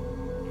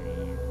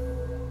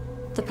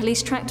 The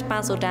police tracked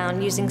Basil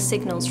down using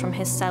signals from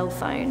his cell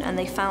phone, and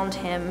they found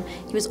him.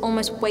 He was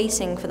almost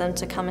waiting for them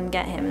to come and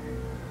get him.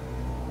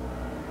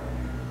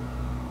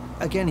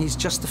 Again, he's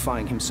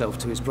justifying himself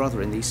to his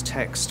brother in these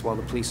texts while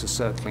the police are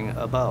circling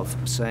above,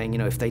 saying, you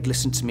know, if they'd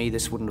listened to me,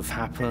 this wouldn't have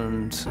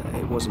happened.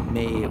 It wasn't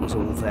me, it was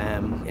all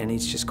them. And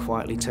he's just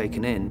quietly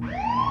taken in.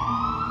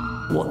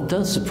 What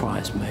does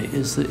surprise me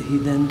is that he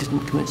then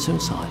didn't commit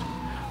suicide.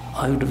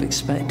 I would have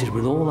expected,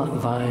 with all that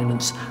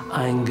violence,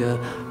 anger,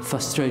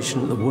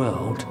 frustration at the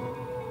world,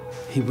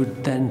 he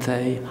would then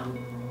say,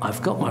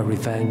 I've got my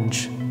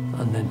revenge,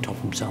 and then top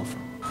himself.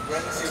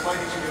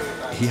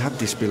 He had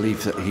this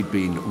belief that he'd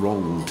been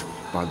wronged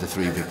by the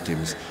 3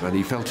 victims, and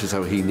he felt as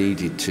though he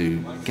needed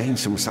to gain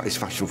some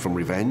satisfaction from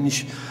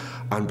revenge,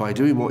 and by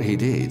doing what he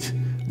did,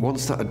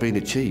 once that had been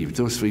achieved,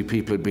 those 3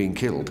 people had been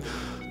killed,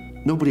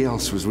 nobody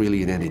else was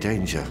really in any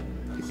danger.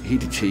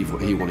 He'd achieved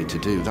what he wanted to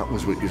do. That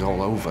was what it was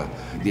all over.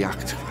 The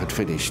act had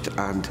finished,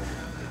 and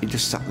he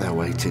just sat there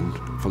waiting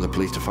for the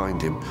police to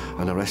find him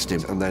and arrest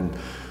him, and then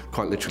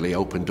quite literally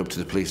opened up to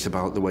the police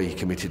about the way he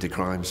committed the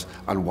crimes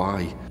and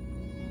why.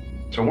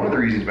 So one of the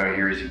reasons I'm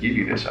here is to give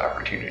you this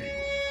opportunity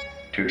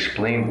to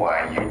explain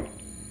why you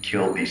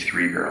killed these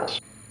 3 girls.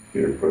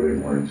 You're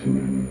putting words in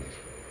my mouth.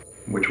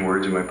 Which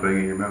words am I putting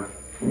in your mouth?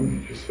 What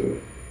you just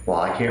said.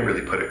 Well, I can't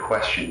really put a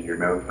question in your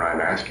mouth when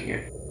I'm asking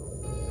it.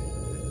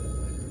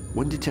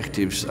 When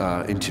detectives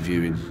are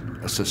interviewing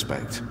a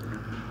suspect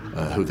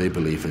who they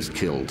believe has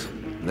killed,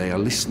 they are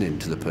listening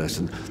to the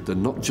person. They're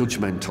not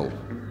judgmental.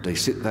 They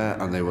sit there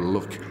and they will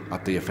look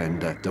at the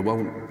offender. They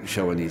won't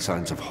show any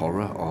signs of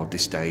horror or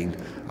disdain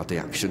at the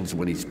actions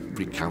when he's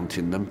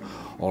recounting them,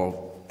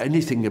 or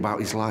anything about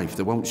his life.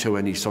 They won't show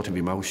any sort of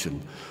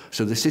emotion.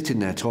 So they're sitting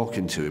there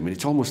talking to him, and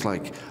it's almost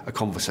like a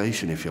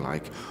conversation, if you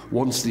like.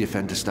 Once the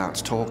offender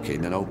starts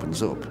talking and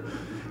opens up,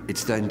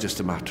 it's then just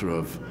a matter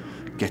of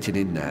getting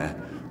in there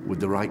with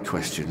the right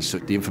questions so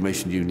the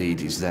information you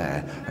need is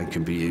there and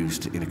can be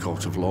used in a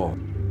court of law.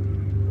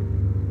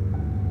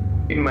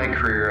 In my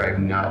career, I've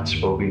not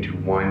spoken to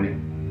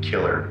one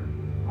killer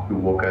who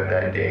woke up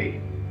that day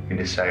and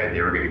decided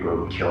they were going to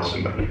go kill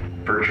somebody.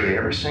 Virtually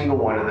every single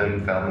one of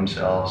them found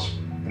themselves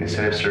in a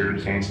set of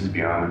circumstances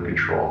beyond their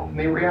control, and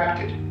they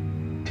reacted,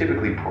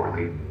 typically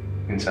poorly,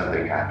 and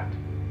something happened.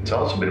 It's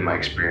also been my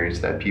experience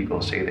that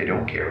people say they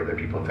don't care what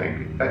other people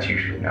think. That's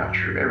usually not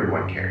true.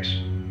 Everyone cares.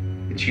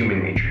 It's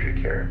human nature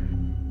to care.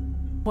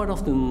 Quite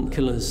often,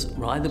 killers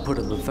will either put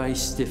up a very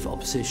stiff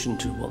opposition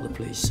to what the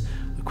police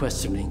are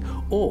questioning,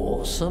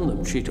 or some of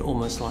them treat it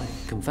almost like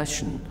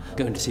confession,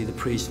 going to see the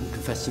priest and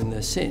confessing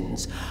their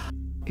sins.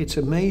 It's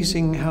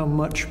amazing how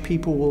much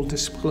people will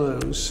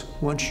disclose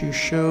once you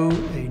show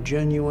a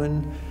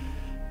genuine,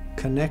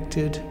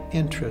 connected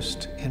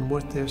interest in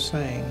what they're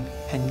saying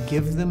and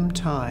give them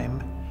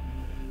time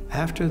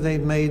after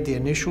they've made the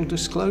initial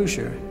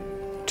disclosure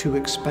to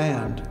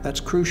expand. That's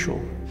crucial.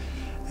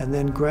 And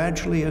then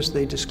gradually, as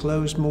they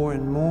disclose more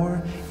and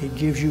more, it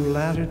gives you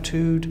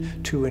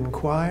latitude to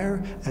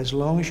inquire as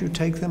long as you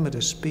take them at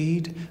a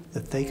speed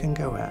that they can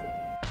go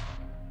at.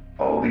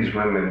 All these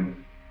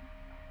women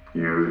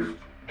used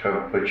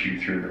to put you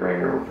through the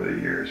ringer over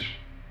the years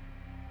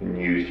and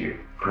used you.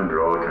 And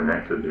they're all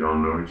connected, they all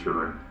know each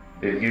other.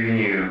 They've given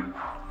you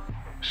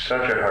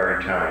such a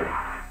hard time.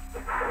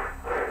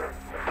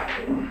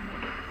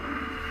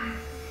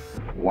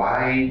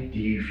 Why do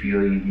you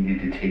feel you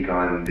needed to take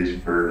on this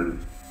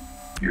burden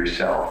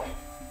yourself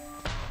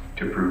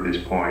to prove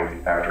this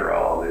point after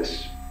all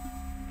this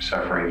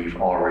suffering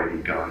you've already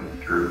gone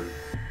through?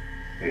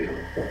 Basil?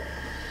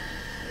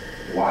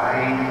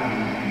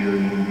 Why do you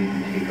feel you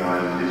needed to take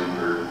on this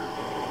burden?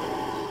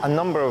 A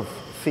number of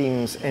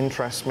themes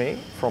interest me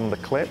from the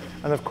clip,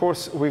 and of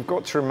course we've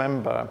got to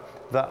remember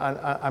that,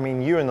 I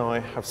mean, you and I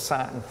have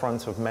sat in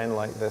front of men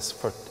like this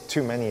for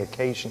too many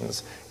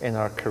occasions in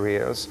our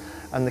careers,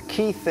 and the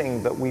key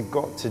thing that we've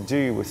got to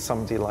do with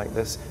somebody like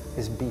this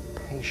is be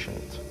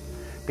patient,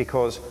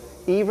 because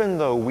even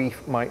though we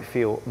might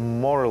feel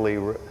morally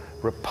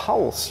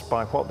repulsed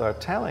by what they're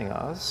telling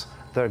us,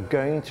 they're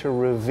going to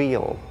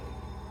reveal,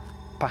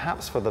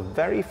 perhaps for the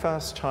very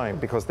first time,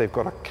 because they've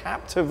got a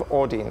captive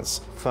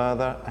audience,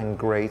 further and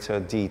greater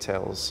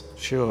details.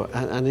 Sure,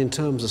 and in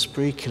terms of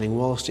spree killing,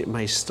 whilst it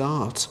may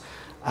start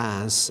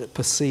as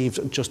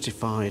perceived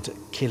justified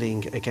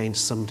killing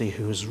against somebody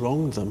who has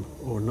wronged them,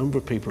 or a number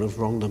of people have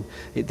wronged them,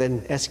 it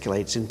then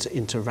escalates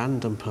into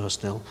random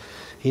personnel.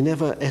 He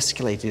never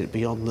escalated it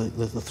beyond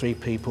the 3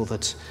 people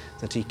that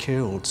he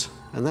killed.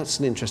 And that's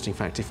an interesting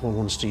fact if one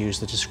wants to use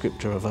the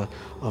descriptor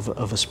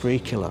of a spree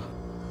killer.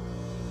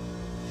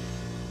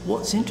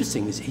 What's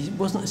interesting is he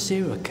wasn't a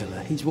serial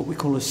killer, he's what we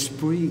call a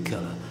spree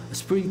killer. A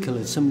spree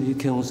killer is somebody who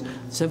kills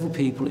several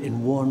people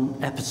in one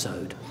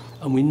episode.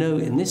 And we know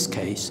in this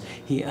case,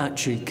 he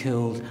actually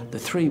killed the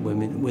 3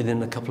 women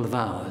within a couple of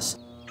hours.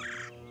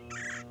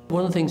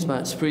 One of the things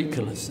about spree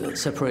killers that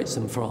separates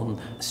them from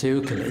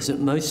serial killers is that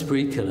most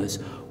spree killers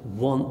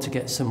want to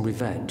get some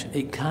revenge.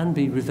 It can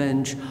be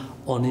revenge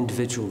on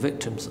individual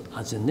victims,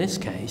 as in this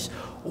case,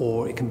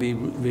 or it can be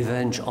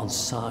revenge on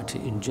society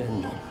in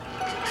general.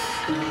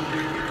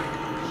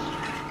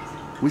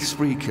 With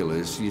spree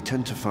killers, you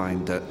tend to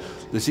find that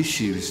there's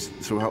issues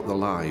throughout their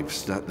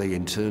lives that they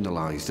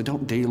internalise. They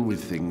don't deal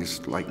with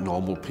things like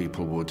normal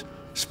people would.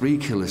 Spree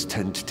killers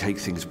tend to take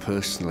things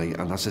personally,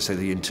 and as I say,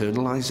 they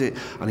internalise it,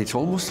 and it's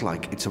almost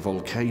like it's a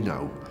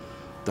volcano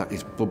that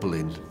is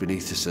bubbling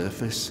beneath the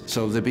surface.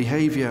 So the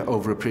behaviour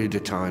over a period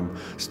of time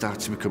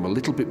starts to become a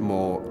little bit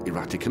more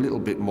erratic, a little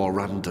bit more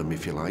random,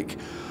 if you like,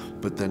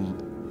 but then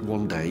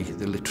one day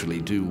they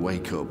literally do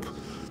wake up.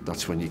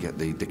 That's when you get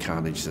the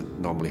carnage that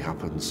normally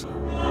happens.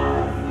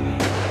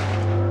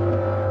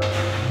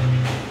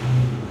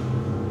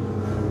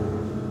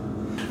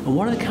 And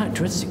one of the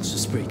characteristics of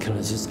spree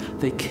killers is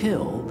they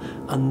kill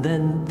and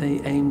then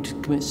they aim to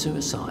commit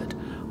suicide,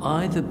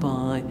 either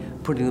by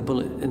putting the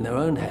bullet in their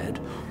own head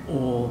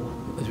or,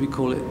 as we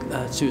call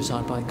it,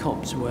 suicide by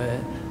cops, where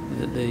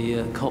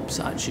the cops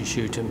actually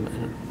shoot him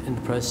in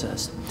the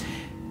process.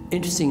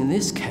 Interesting in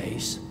this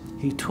case,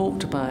 he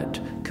talked about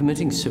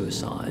committing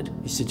suicide.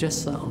 He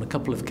suggests that on a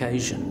couple of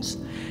occasions.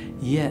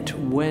 Yet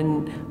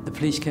when the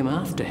police came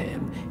after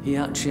him, he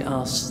actually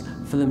asked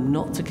for them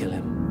not to kill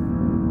him.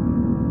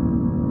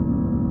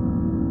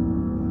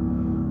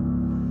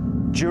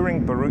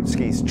 During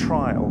Borutski's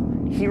trial,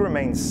 he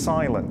remained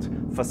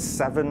silent for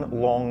 7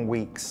 long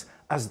weeks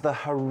as the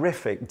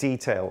horrific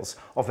details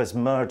of his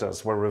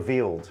murders were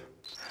revealed.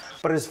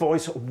 But his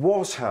voice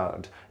was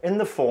heard in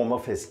the form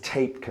of his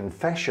taped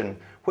confession,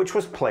 which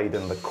was played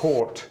in the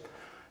court.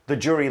 The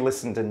jury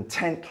listened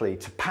intently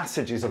to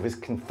passages of his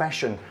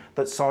confession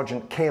that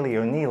Sergeant Kaylee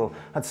O'Neill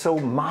had so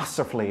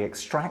masterfully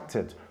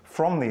extracted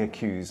from the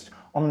accused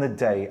on the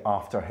day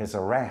after his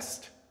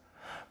arrest.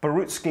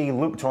 Borutski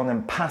looked on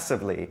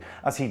impassively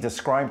as he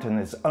described in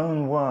his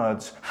own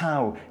words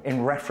how,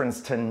 in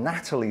reference to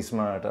Natalie's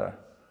murder,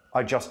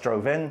 "I just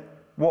drove in,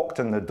 walked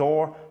in the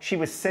door, she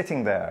was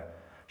sitting there.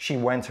 She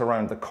went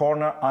around the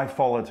corner, I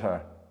followed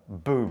her.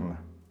 Boom,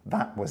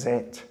 that was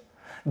it."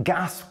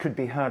 Gasps could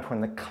be heard when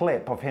the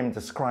clip of him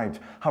described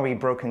how he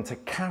broke into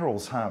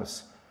Carol's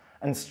house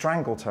and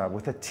strangled her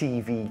with a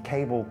TV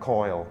cable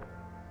coil.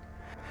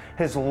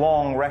 His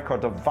long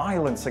record of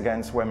violence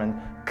against women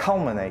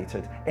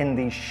culminated in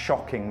these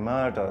shocking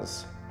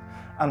murders.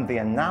 And the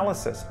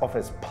analysis of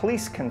his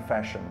police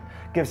confession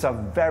gives a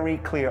very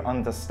clear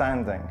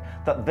understanding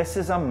that this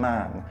is a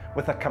man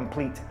with a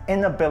complete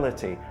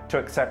inability to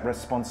accept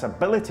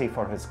responsibility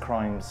for his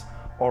crimes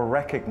or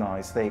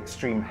recognize the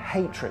extreme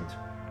hatred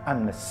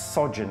and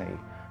misogyny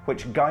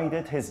which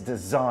guided his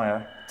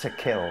desire to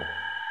kill.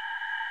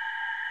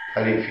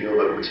 How do you feel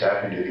about what's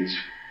happened to these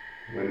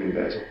women,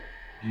 Basil?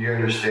 Do you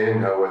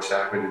understand how what's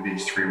happened to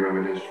these 3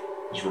 women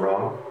is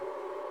wrong?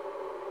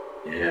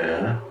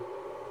 Yeah.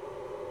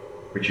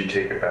 Would you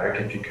take it back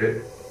if you could?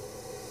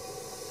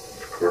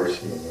 Of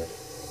course I would.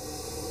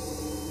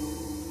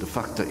 The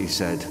fact that he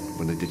said,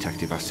 when the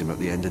detective asked him at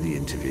the end of the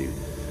interview,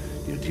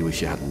 you know, do you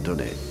wish you hadn't done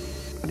it?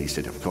 And he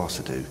said, of course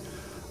I do.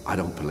 I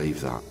don't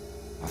believe that.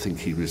 I think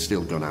he would have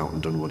still gone out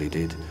and done what he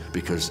did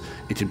because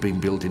it had been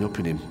building up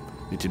in him.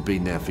 It had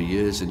been there for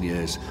years and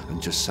years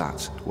and just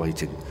sat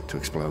waiting to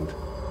explode.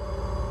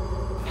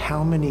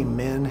 How many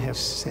men have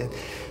said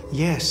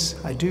Yes,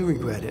 I do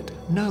regret it.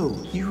 No,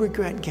 you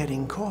regret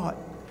getting caught.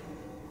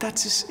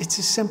 It's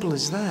as simple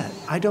as that.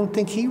 I don't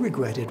think he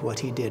regretted what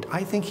he did.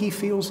 I think he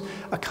feels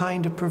a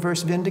kind of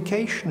perverse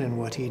vindication in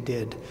what he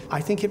did. I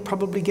think it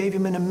probably gave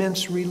him an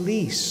immense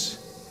release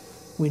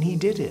when he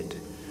did it.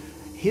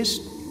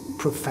 His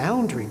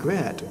profound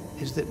regret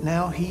is that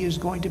now he is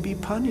going to be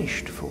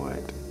punished for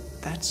it.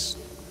 That's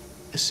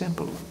as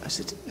simple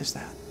as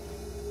that.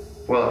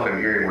 Well, if I'm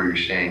hearing what you're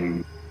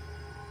saying,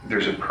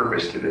 there's a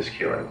purpose to this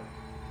killing,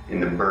 in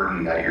the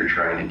burden that you're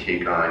trying to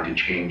take on to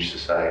change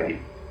society.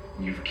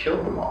 You've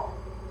killed them all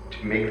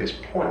to make this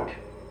point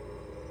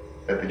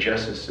that the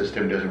justice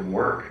system doesn't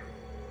work.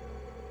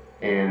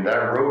 And that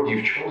road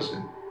you've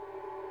chosen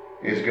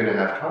is going to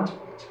have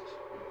consequences.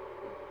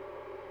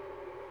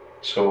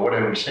 So what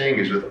I'm saying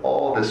is, with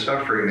all the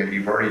suffering that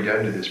you've already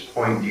done to this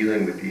point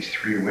dealing with these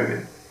 3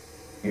 women,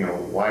 you know,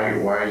 why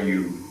are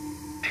you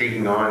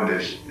taking on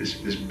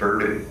this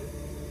burden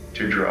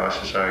to draw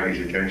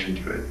society's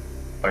attention to it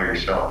by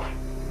yourself?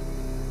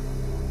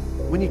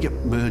 When you get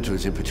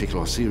murderers in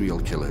particular, or serial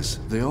killers,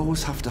 they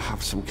always have to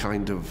have some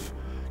kind of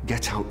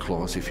get-out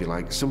clause, if you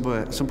like,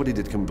 somebody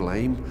that can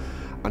blame,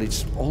 and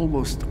it's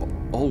almost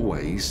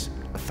always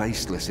a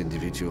faceless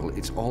individual.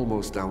 It's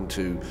almost down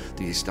to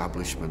the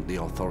establishment, the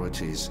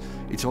authorities.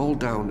 It's all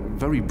down,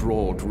 very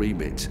broad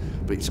remit,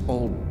 but it's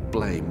all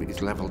blame.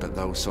 It's levelled at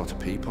those sort of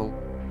people.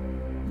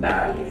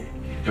 Natalie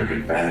took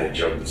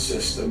advantage of the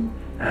system,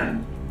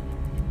 and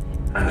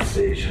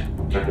Anastasia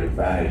took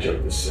advantage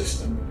of the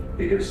system,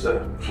 because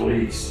the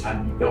police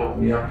had built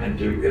me up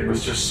into, it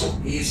was just so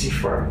easy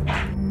for him.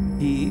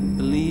 He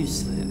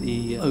believes that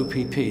the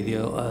OPP, the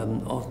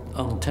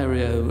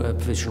Ontario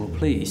Provincial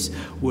Police,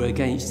 were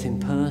against him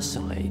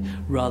personally,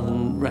 rather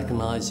than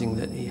recognising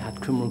that he had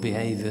criminal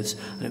behaviours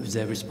and it was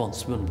their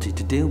responsibility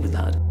to deal with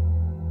that.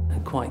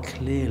 And quite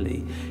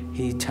clearly,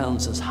 he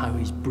tells us how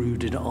he's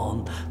brooded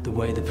on the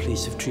way the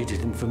police have treated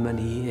him for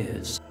many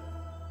years.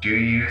 Do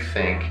you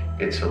think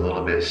it's a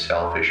little bit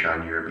selfish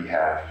on your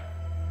behalf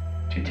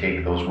to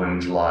take those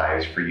women's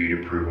lives for you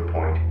to prove a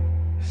point?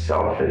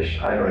 Selfish?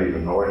 I don't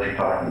even know what you're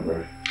talking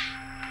about.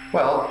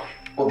 Well,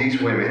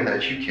 these women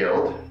that you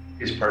killed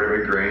is part of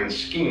a grand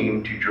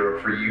scheme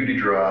for you to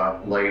draw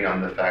light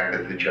on the fact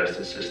that the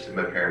justice system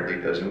apparently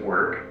doesn't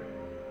work.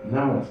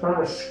 No, it's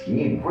not a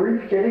scheme. Where are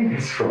you getting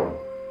this from?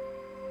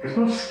 There's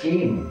no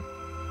scheme.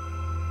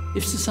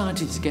 If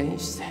society's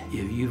against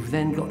you, you've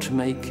then got to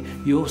make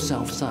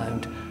yourself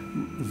sound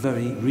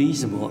very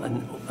reasonable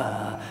and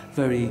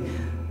very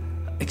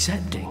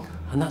accepting.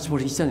 And that's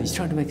what he's done. He's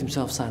trying to make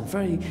himself sound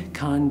very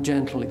kind,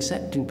 gentle,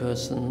 accepting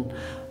person.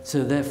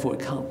 So therefore,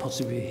 it can't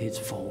possibly be his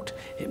fault.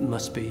 It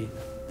must be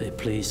the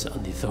police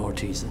and the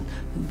authorities and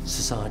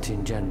society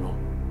in general.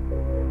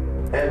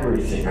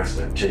 Everything has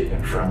been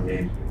taken from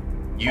me.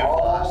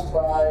 All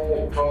by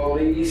the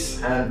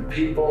police and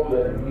people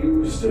that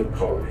use the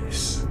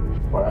police.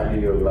 Why do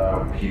you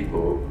allow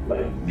people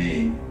like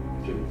me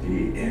to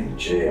be in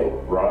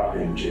jail, rot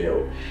in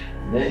jail?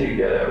 And then you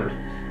get out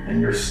and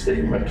you're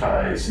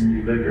stigmatized and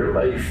you live your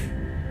life.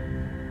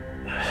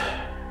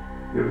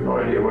 You have no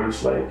idea what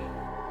it's like.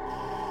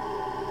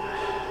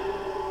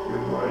 You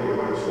have no idea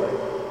what it's like.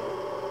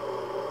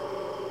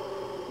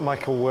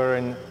 Michael, we're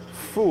in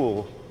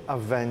full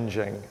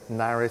avenging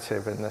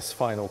narrative in this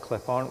final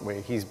clip, aren't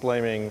we? He's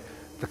blaming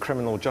the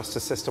criminal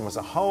justice system as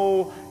a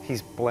whole,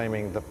 he's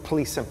blaming the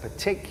police in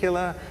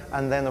particular,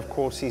 and then of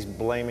course he's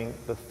blaming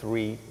the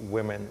 3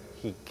 women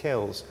he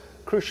kills.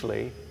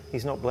 Crucially,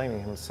 he's not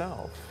blaming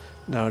himself.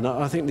 No,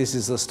 I think this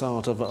is the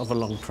start of a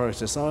long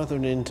process, either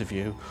an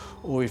interview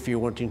or if you're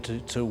wanting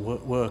to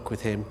work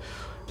with him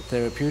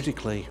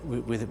therapeutically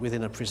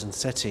within a prison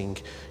setting,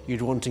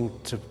 you'd wanting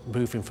to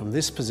move him from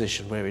this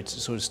position where it's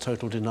sort of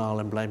total denial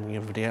and blaming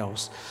everybody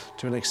else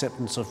to an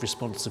acceptance of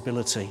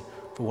responsibility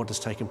for what has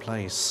taken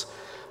place.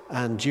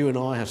 And you and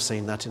I have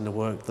seen that in the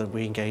work that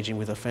we're engaging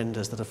with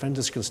offenders, that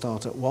offenders can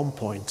start at one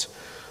point,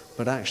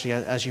 but actually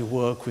as you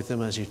work with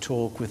them, as you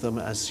talk with them,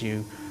 as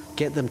you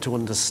get them to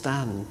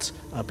understand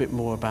a bit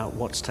more about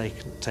what's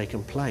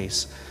taken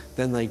place,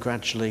 then they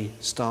gradually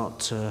start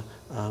to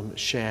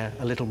share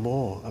a little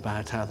more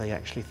about how they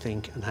actually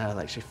think and how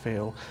they actually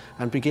feel,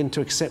 and begin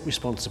to accept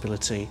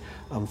responsibility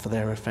for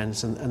their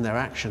offence and their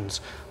actions.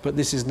 But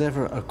this is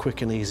never a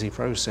quick and easy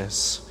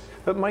process.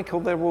 But Michael,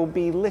 there will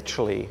be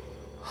literally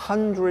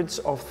hundreds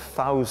of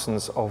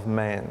thousands of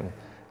men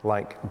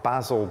like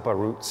Basil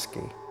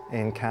Borutski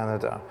in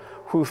Canada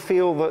who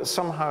feel that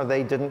somehow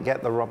they didn't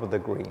get the rub of the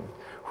green,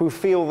 who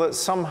feel that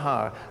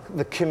somehow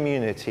the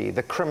community,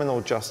 the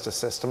criminal justice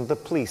system, the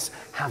police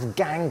have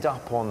ganged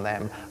up on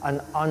them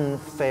and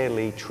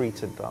unfairly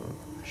treated them.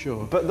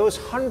 Sure. But those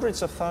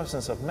hundreds of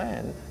thousands of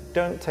men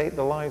don't take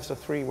the lives of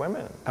 3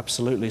 women.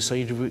 Absolutely. So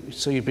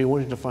you'd be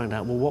wanting to find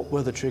out, well, what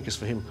were the triggers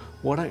for him?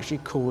 What actually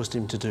caused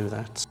him to do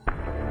that?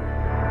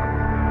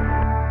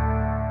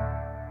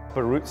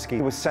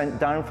 Borutski was sent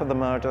down for the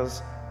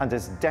murders and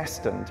is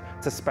destined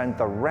to spend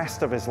the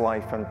rest of his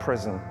life in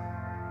prison.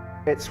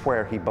 It's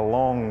where he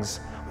belongs.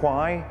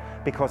 Why?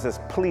 Because his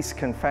police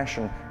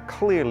confession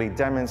clearly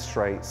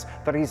demonstrates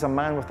that he's a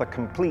man with a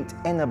complete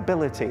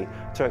inability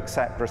to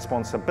accept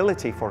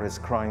responsibility for his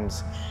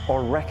crimes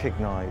or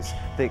recognize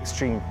the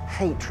extreme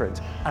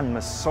hatred and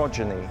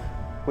misogyny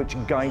which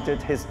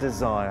guided his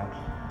desire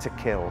to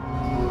kill.